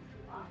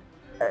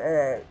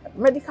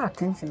medical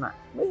attention.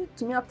 Wait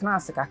to me a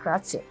classic a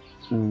cratchet.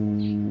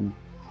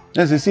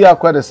 As you see, I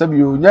quite a sub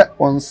you yet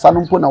on San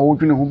Pona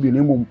open who be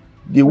name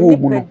the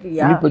woman,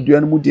 Nipper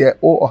dear,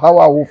 or how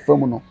I will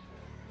feminine.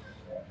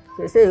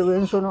 They say,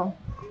 when so no.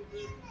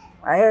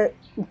 I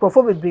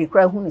perform a break,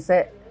 cry who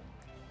say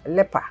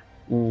leper.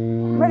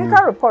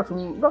 Medical report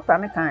from Dr.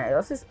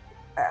 Nekan,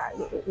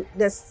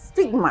 the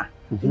stigma,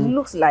 it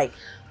looks like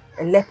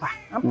a leper.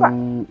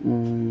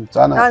 And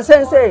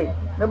say,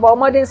 the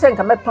modern saying,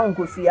 come back to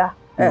Kusia.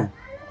 And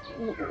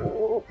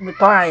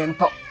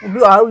talk.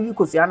 You are you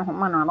could see a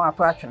man on our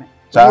passion.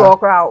 You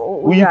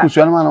crowd, we could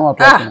see a man on our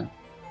passion.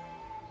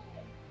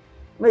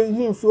 May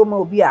you so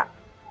more beer.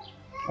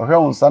 Or her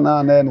own son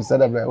and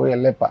said, "Away a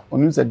leper."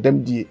 When you said,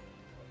 "Dem dear."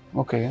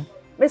 Okay.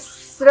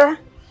 Miss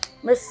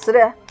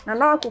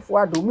Nana Akufo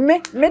Addo,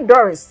 me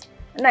Doris,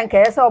 and then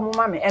care so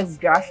mamma ex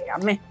grash,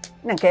 me,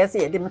 then care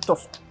say a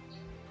dimitos.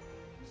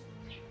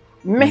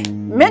 Me,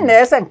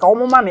 nurse and call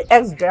mamma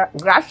ex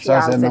grash,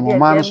 and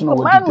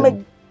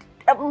man,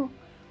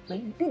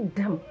 did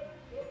them.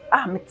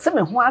 Ah, me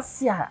Timmy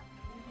was ya.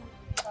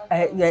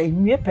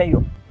 You pay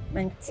you.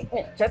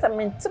 Just a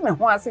minute, Timmy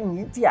was in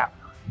India.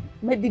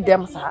 Me did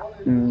them, sir.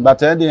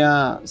 But Eddie,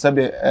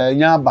 Sabe,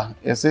 Yaba,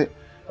 yes, and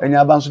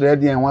Yaban should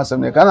Eddie and once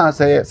and can I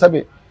say,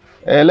 Sabe,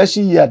 let's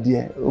see ya,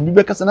 dear. Obi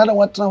because another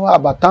one to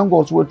about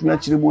tangos what me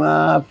actually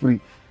more free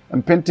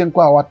and painting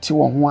qua what you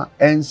want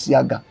and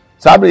Siaga.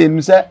 Sabe,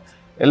 and say,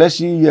 let's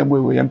see ya,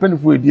 we and penny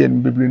for dear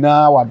and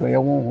Biblina, what do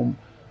you want home?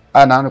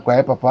 And I'm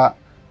quite papa,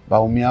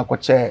 Baumia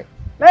Coche.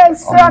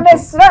 Let's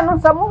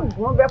run some more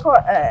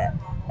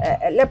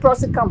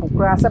leprosy camp,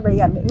 Sabe,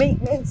 me,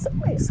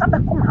 Sabe,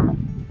 come on.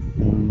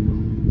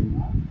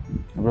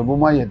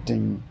 My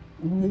thing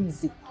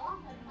easy.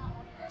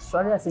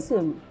 Sorry, as I say,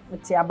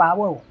 it's a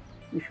bow.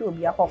 You should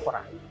be a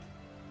popper.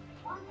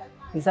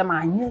 Is a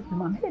man,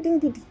 my head.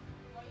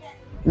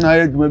 No,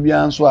 it may be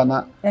answer,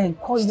 and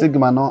call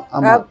stigma. No,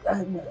 I'm a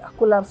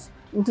collapse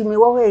into me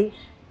away.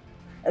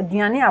 A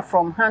Diana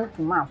from hand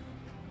to mouth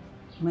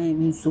may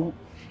mean so.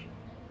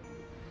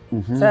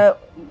 So,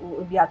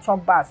 be a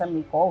chop bass and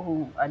we call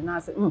whom and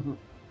answer.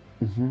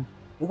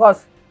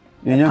 Because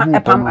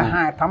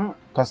pam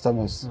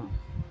customers.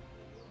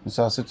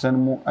 So sit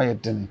more I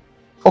didn't.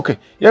 Okay,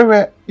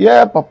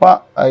 yeah,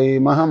 papa, I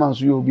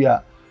Mahaman's you be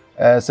a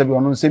Sabi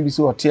on Sabi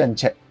or tea and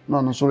check.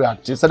 No, sorry, I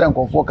said I'm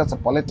going to focus a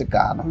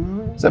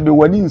political. Sabi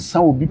when in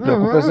some will be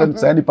present,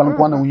 Sandy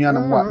Pankwana,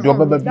 Yana, your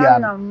baby,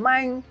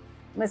 mine,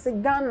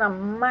 Mr.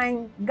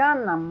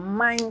 Ghana,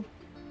 mine.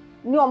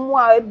 No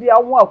more be a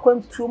walk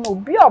on to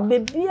be a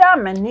baby,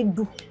 man,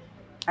 do.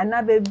 And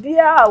I be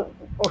a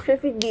or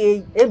 50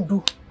 day,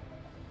 do.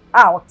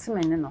 Out,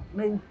 men,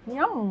 me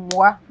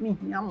yamwa,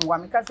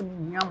 because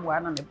yamwa,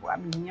 and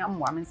me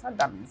yamwa, and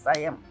Saddam, I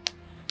am.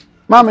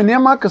 Mamma, near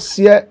Marcus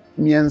here,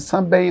 me and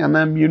Sunday, and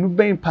I'm you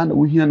being pan,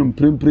 we hear them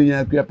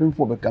primpria, creeping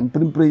for the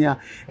camprimpria,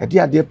 a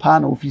dear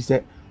pan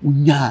officer,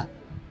 unya,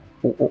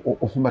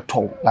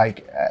 or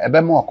like a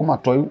bemo, come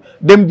at toy,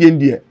 them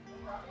dear,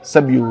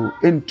 Sabu,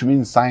 into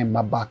me sign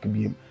my back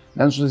beam.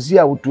 And so see,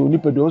 I would to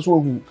nip those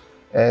who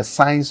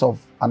signs of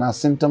and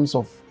symptoms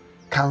of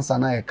cancer,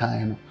 and I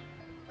kind.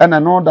 And I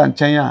know that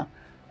China,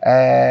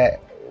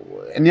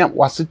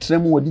 was it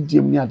tremor with the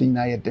gym near the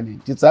night.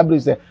 It's a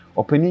breeze,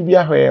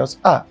 Openibia House,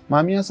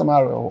 Mammy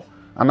Samaro,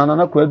 and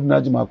another crowd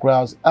Najima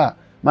crowds,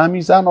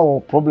 Mammy Sano,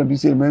 problem be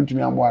saying to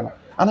me, I'm one.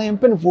 And I am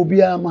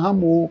penphobia,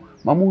 Mahamo,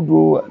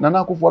 Mamudo,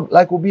 Nanako,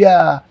 like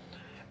Obia.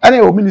 And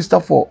I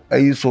minister for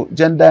so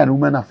gender and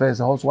women affairs,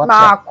 house what?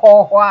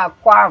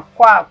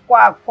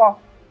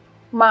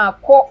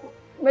 Marco,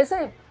 may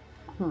say.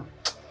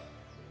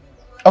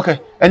 Okay,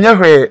 and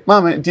you're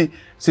Mamma,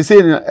 she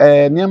said,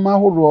 near my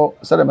whole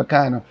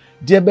Sadamacano,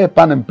 dear Bear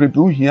Pan and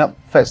prepare here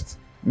first.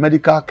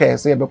 Medical care,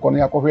 say,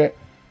 Beconia,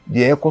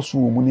 the echo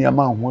swoon near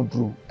Mount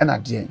Wondrew, and a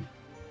Jane.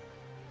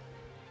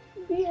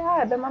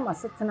 Yeah, the mamma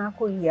sitting up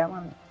for you,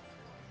 mamma.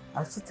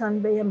 I'll sit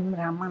and be a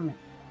mamma.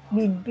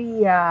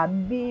 Be a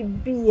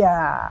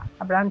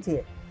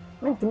brandy.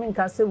 Meant to make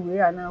us say we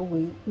are now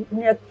we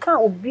near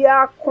can't be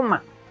a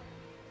coma.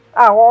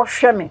 Our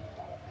shemmy.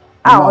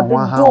 Our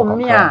do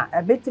me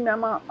a bit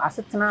mamma, a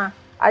sitting.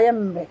 I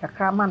am a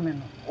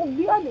craman. Oh,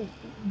 be a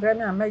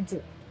Brenna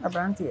magic, a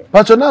brandy.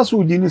 But your nurse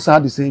would need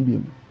the same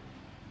beam.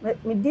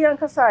 Me dear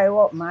Kasai,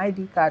 my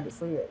ID card,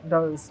 so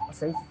Doris was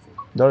safe.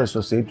 Doris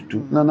was safe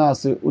too. Nana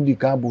say, Udi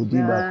Cabo,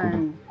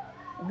 Diba.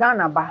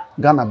 Ganaba,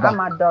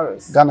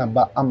 Doris.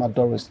 Ganaba,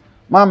 Doris.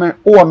 Mamma,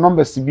 all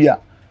numbers to be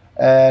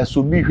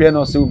so be here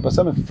no say, but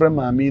some friend,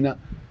 Mamina,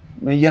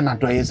 may yana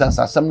doys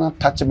as some not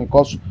touch me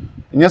because,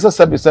 yes, a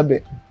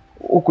sabe.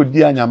 Oko di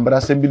anyambra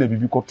sembi na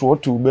bibi kotro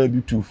to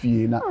baby to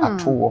fie na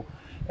ato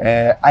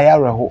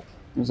ayare ho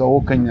so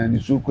wo kanya ni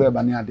su ko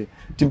eba ne ade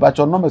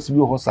temperature numbers bi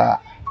ho sa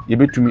ye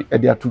betumi e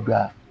de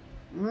atodwa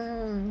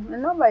The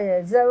number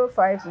is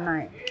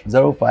 059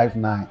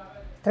 059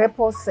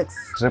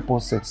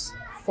 666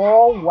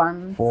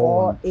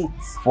 4148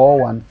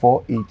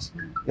 4148.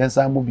 Yes,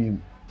 I'm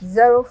moving.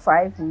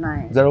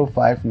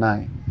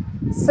 059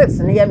 6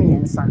 near me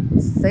and son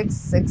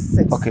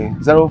 666. Okay,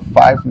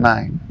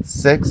 059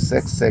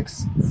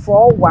 666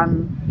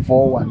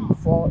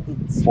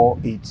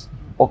 4148.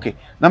 Okay,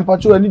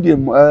 Nampacho, I need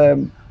him.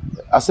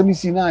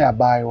 Asemisi na ya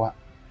baiwa.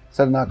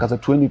 Said na kasa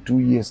 22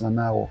 years na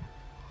now.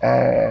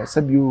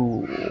 Said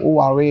you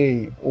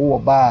away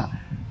ba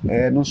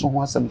no so ho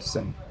asem to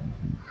say.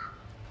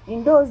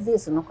 In those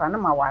days no kwa na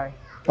ma ware.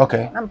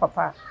 Okay. Na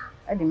papa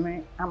e de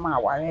me ama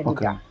ware de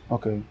da.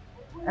 Okay.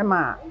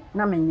 Ema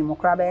na menyi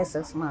mokra be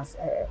 6 months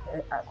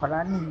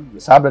akwara ni.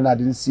 Sabe na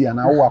didn't see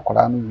na wo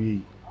akwara no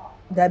wi.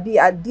 Da bi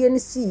ade ni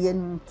see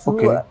yen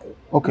two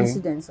okay.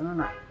 incidents no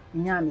na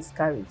nya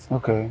miscarriage.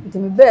 Okay. Nti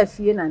me ba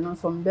fie na no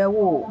so mbe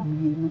wo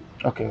mienu.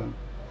 Okay.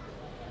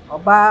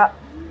 Oba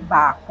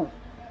baako.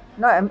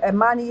 No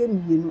ema ni ye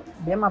mienu,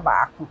 be ma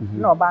baako.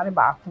 Na oba ni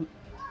baako.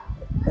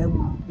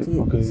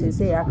 Okay.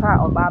 Say aka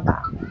oba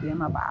baako, be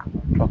ma baako.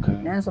 Okay.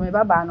 Nanso me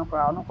baba no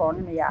kra no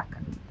me yaka.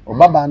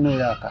 Obaba no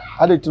yaka.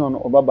 Ade ti no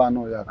obaba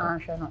no yaka.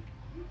 Anhwe no.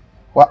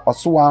 Wa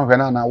oso wa nhwe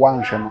na wa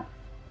nhwe no.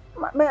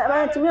 Me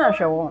ti me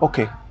anhwe wo.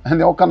 Okay.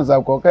 And all kinds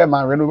of okay,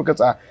 man, Reno, because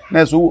I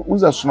know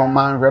who's snow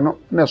man, Reno,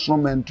 no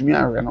snowman to me,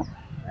 and Reno.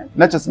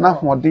 Let us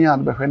not more dinner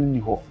and be friendly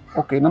ho.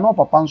 Okay, no,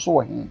 papa,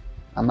 so him,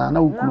 and I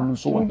know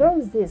so. In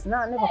those days,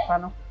 now never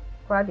pano,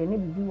 cried any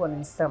do one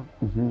in some.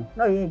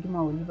 No, ye do my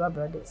Oliver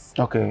brothers.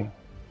 Okay.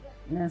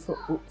 And so,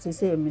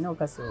 say, me no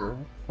castle.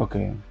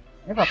 Okay.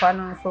 Never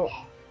pano, so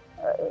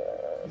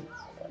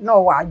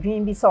no, I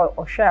dream be so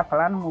or share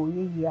Palano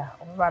ye, or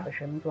rubbish,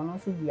 and to not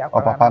see the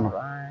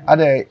Papa.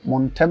 Ade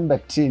Montembe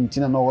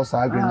Tina no was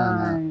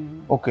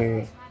arguing.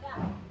 Okay.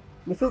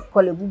 If you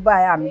call a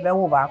goodbye, I'm very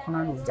over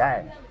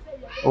GhanaNewsGhana.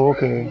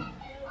 Okay.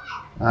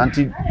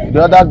 Auntie,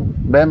 the other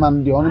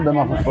B0mb, the only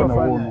B0mb for the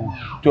one.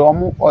 To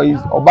Omu or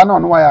is Obana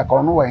on why I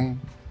call no way.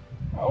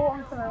 Oh,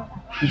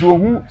 to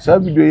whom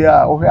serve you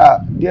ya or here,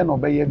 dear no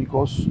bay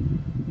because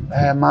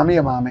mammy.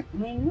 Na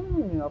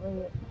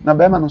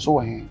B0mb so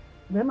him.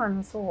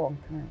 B0mb so on.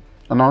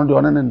 And on the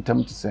one and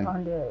attempt to say.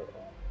 On the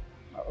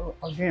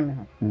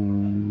dream.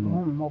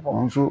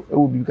 So it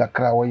will be a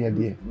crowd where you're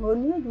dear.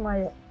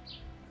 My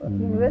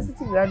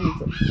university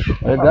graduate.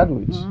 A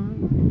graduate.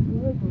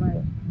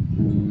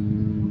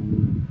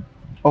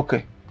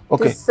 Okay.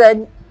 Okay.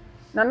 Said,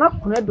 now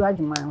not going to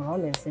do my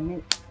Rawings in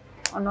it.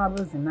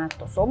 Honorable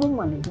Zinato. So,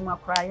 woman, do my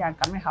cry and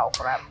come how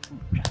crap.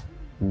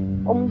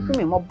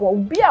 Me, my boy,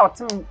 be out.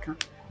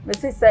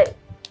 Mrs. say,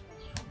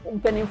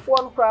 penny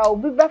phone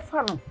crowd, be back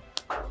fun.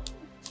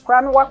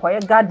 Crown walk where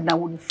a gardener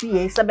would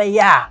fear,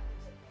 Sabaya.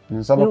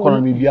 And some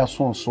economy be a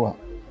so.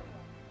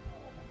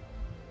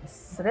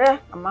 Sre,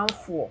 a man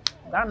for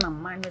Ghana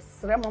minus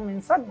Sremum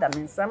in Saddam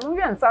in some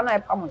and son I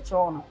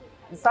pamuchon.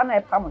 The son I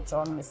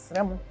pamuchon, Miss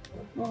Remo.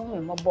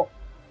 Mobo.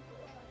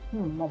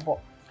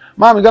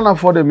 Mammy Ghana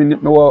for the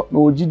minute no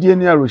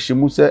GDNA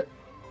Rushimu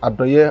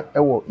Adoye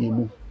Ewo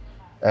Imu.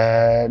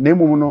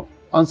 Nemo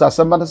answer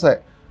somebody say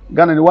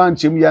Ghana one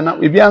chim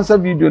yana. If you answer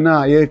video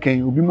now, ye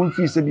can be more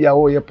fee be a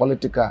way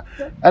political.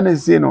 And then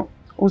say no,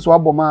 also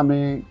abo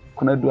mammy.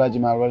 Kuna do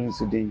ajima Rawings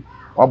today.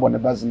 Wabo ne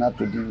bazina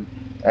to di.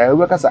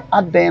 We kasa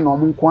aden no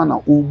mo kwa na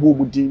ogbo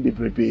mu din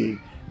bebrebe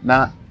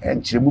na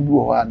enchiremu bi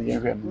wo ha na ye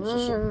hwe no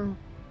so.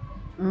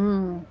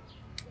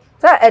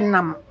 Sa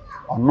enam.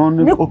 Ono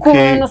ne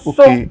okay.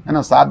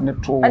 Na sa ad ne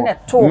to.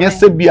 Nye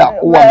se bia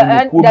o wa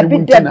no ko bi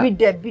mu tina.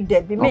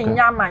 Debi me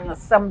nyama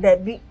yosam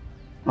debi.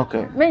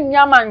 Okay. Me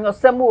nyama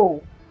yosam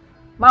o.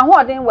 Ma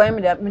ho den wa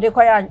me de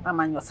koya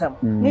amanyosam.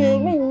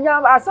 Me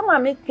nyama asama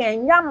me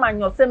ken nyama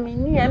yosam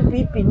ni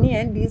MPP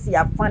ni NDC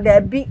ya fanda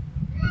bi.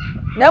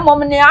 Na mom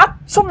ne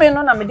atome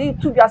no na me de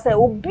tu dwa say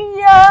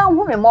obia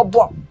hu me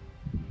mobo.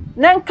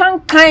 Na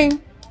nkankan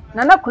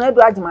na kuna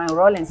do agima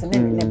Rawings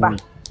ne ba.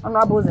 Ono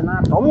aboze na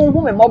ato. Omo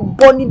hu me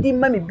mobo ni di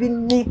ma me bi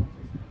ni.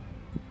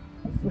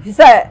 If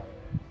say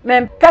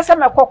me pesa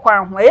me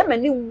kokwan ho e me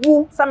ni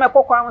wu sa me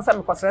kokwan ho sa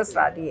me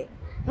kosresra de.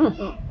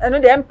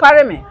 And the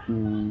empire me.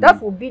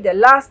 That will be the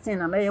last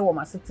thing I may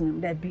want sitting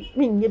there be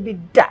me be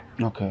that.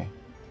 Okay.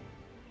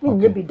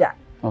 Me be that.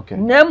 Okay.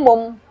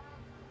 Nemom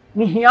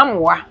me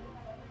hiamwa.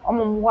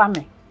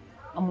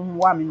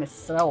 Omumwa me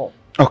mesrawo.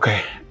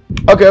 Okay.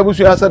 Okay, I wish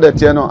you answer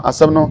that you know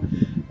asam no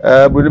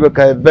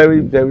Rebecca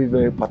very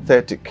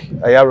pathetic.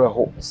 Ayara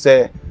ho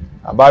say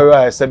abayo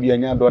a sabi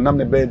anya do nam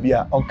ne baby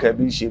a onka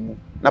bi hyemu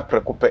na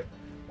prekope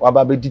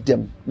waba be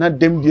didem na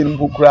dem die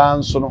no kura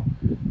nso no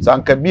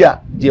sanka bia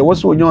die wo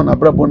so onyo na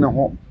brabo ne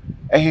ho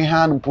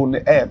eheha no po ne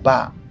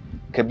ba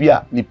ka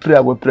bia ni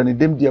pra wa pra ne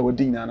dem die wo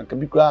din na ka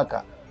bi kura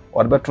aka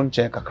o de beto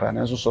nche kakra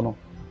na nso so no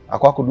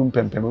akwakodum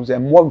pempem so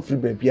mo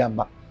mfiri ba bia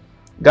mba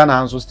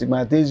Ghana nso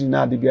stigmatization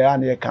na de bia ya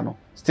na ye ka no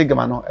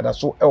stigma no eda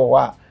so e wo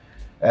a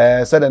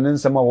said an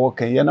nsema wo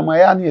kan ye na ma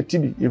ya na ye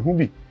tibi ehu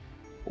bi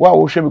wa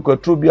wo hwe bi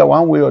kwatro bia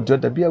one way or the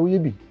other bia wo ye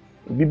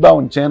bi ba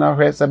wo nche na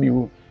hwe sabi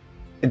wo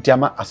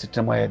ntiama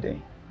asetema ye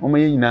den o ma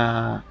ye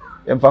nyina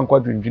yɛmfa nkwa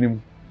dwendwenem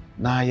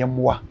na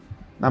yɛmmoa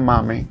na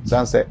maame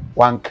sanse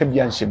wanka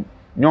bi anhyem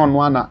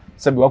nyono ana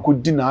sɛ be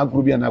wakodi na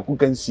agro bi na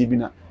akokansie bi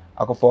na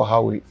akɔfo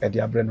hawe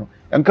ɛde abrɛ no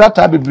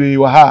nkrata bebree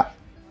wɔ ha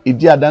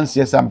edi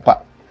adanse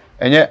sampa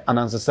enye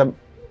anansesem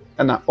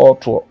na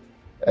auto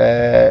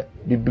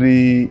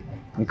bebree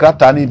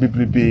nkrata na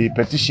bebree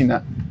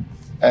petition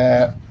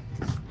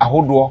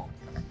ahodo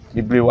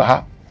bebree wɔ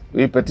ha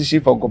we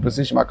petition for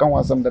compensation aka ho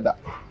asem dada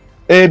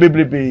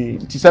bebree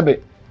ti sɛbe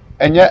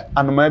enye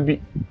anoma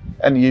bi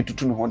ene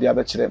yetutu no ho de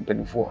abɛkyerɛ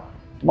mpanifo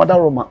mother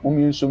Roma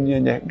nsom ni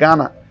enye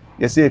Ghana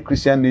yɛsɛ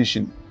Christian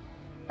nation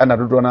ana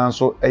dodo na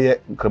nso ɛyɛ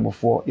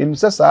nkramofo yɛnim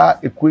sɛ saa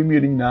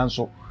ekoemie nyina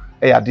nso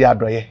ɛyɛ ade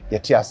adɔyɛ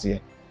yɛte aseɛ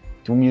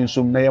tumi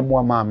nsom na yɛ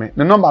moa maame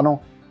ne number no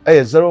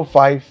ɛyɛ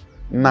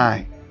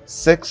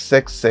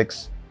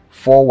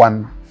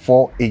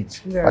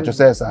 0596664148 acho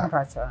sɛ saa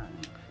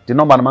the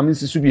number no maame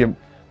nsisu biem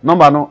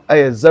number no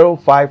ɛyɛ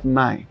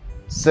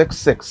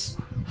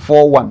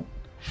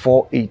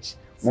 0596664148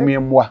 Mummy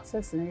mwa.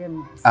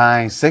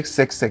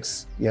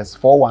 666 yes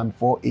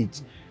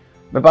 4148.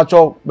 Me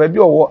pacho baby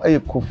owo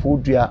Akufo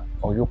dua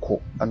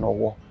oyoko ana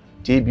owo.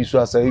 Tie bi so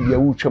asa bia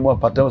wu twam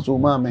apata so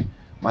maame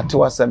mate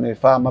wasame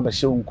fa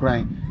mabahye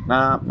nkran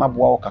na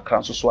maboa wo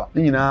kakra so so a.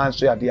 Ni nyina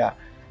so yade a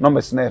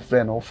numbers na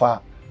efre na wo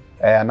fa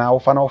na wo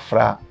fa na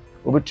ofra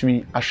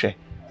obetumi ahwe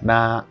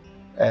na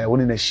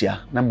woni na hia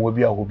na mo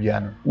bi a ho bia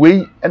no.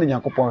 Wei ene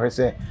Nyankopon hwe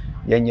se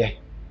yenye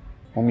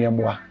mummy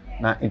mwa.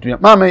 Na intuya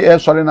mama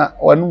sorry na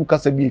wanu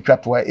kasa bi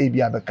twatoa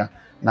bi abeka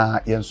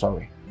na yen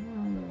sorry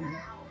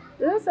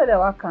say the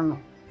waka no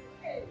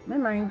me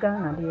man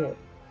Ghana de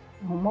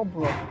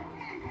homobro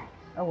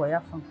awo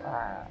ya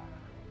fampa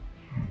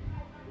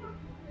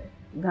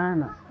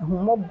Ghana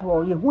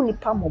homobro ye hu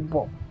nipa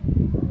mobo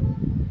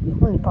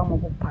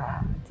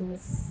pa ti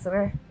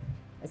sre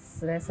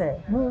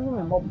se hu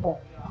me mobo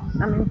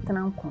na me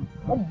ntena nkom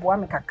mobo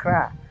am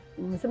kakra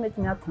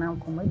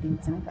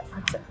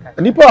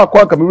Nipa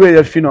akwa kamwe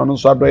ya fi no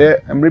nso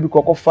adoye emre bi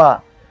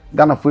kokofa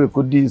Ghana fo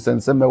ekodi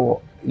nsenseme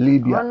wo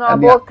Libya no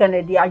abo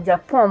Canada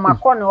Agyapong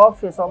makọ na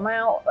office o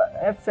man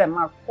FM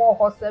akọ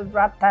ho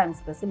several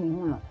times pese me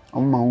hu no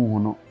amma hu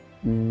no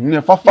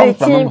ne fa fa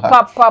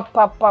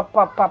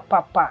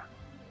pa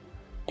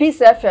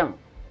Peace FM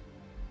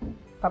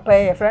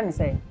papa your friend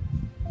say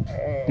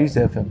Peace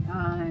FM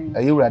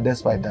are you ready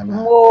despite that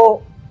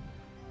mo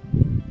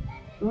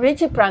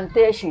Rich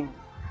Plantation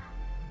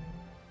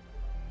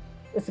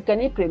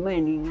Esikani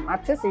premani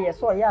atese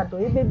yeso ya do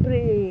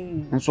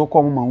ebebre nso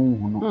kom ma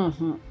hu no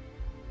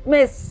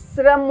me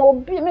sramo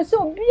bi me se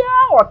obi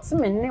a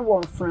otime ne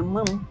won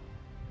framam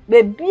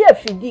be bi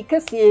afidi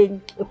kese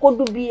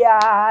ekodu bia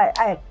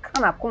ai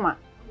kana kuma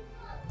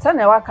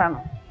sane waka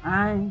no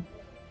ai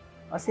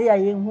o se ya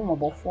ye hu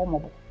mobofo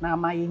mobo na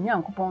ma ye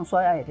Nyankopon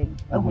so ya yede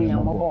ahu ya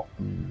mobo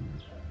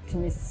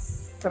me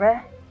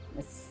sre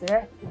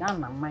na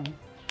na man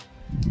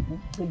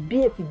the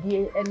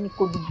BFD any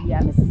could be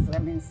a Miss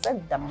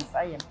said them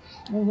saying,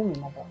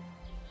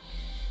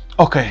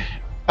 okay.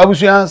 I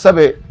wish you answer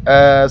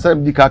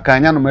said the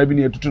Kakanya no maybe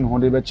near to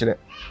Honda Bachelor.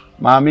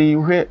 Mammy,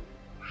 you hear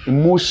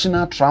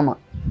emotional trauma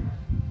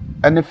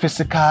and the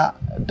physical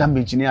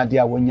damage near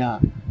dear when ya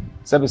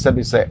Sabi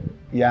say,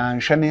 Yan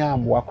Shania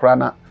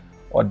Wakrana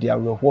or dear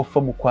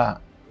Wofamukwa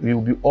will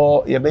be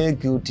all a very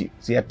guilty.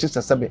 See a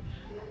tista Sabi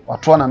or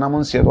Twana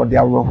Namonsia or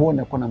dear Rohon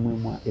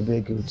economy a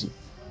very guilty.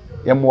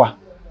 Yemwa,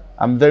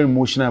 I'm very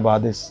emotional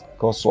about this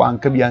because one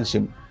can be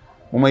anshim.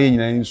 Mama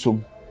yina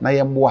insum na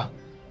yemwa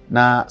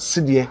na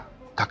sidie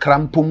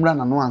kakram pomra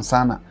na no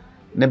ansana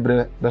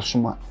nebre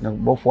besuma na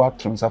bofo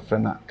atronsa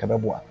frena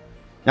kabeboa.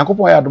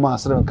 Nyankopon ya adoma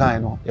asere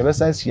kan no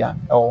yebesa asia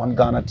e won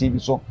Ghana TV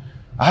so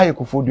aha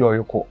Akufo di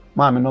oyoko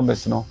ma me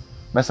numbers no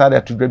mesa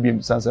da to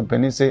dwabiem sansan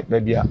pani se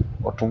babia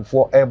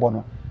otomfo ebo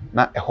no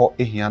na eho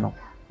ehia no.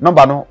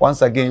 Number no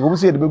once again we will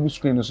see the baby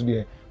screen no so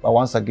there but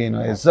once again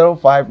no is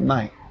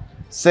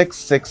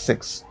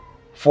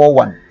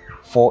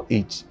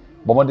 059-666-4148.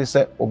 Bomode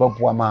se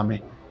obabua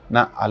maame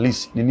na at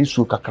least ni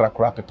nisu kakra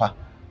kra pepa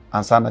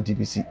ansa na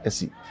DBC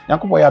esi.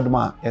 Yankopon ya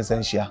adoma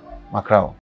ensanhia McBrown.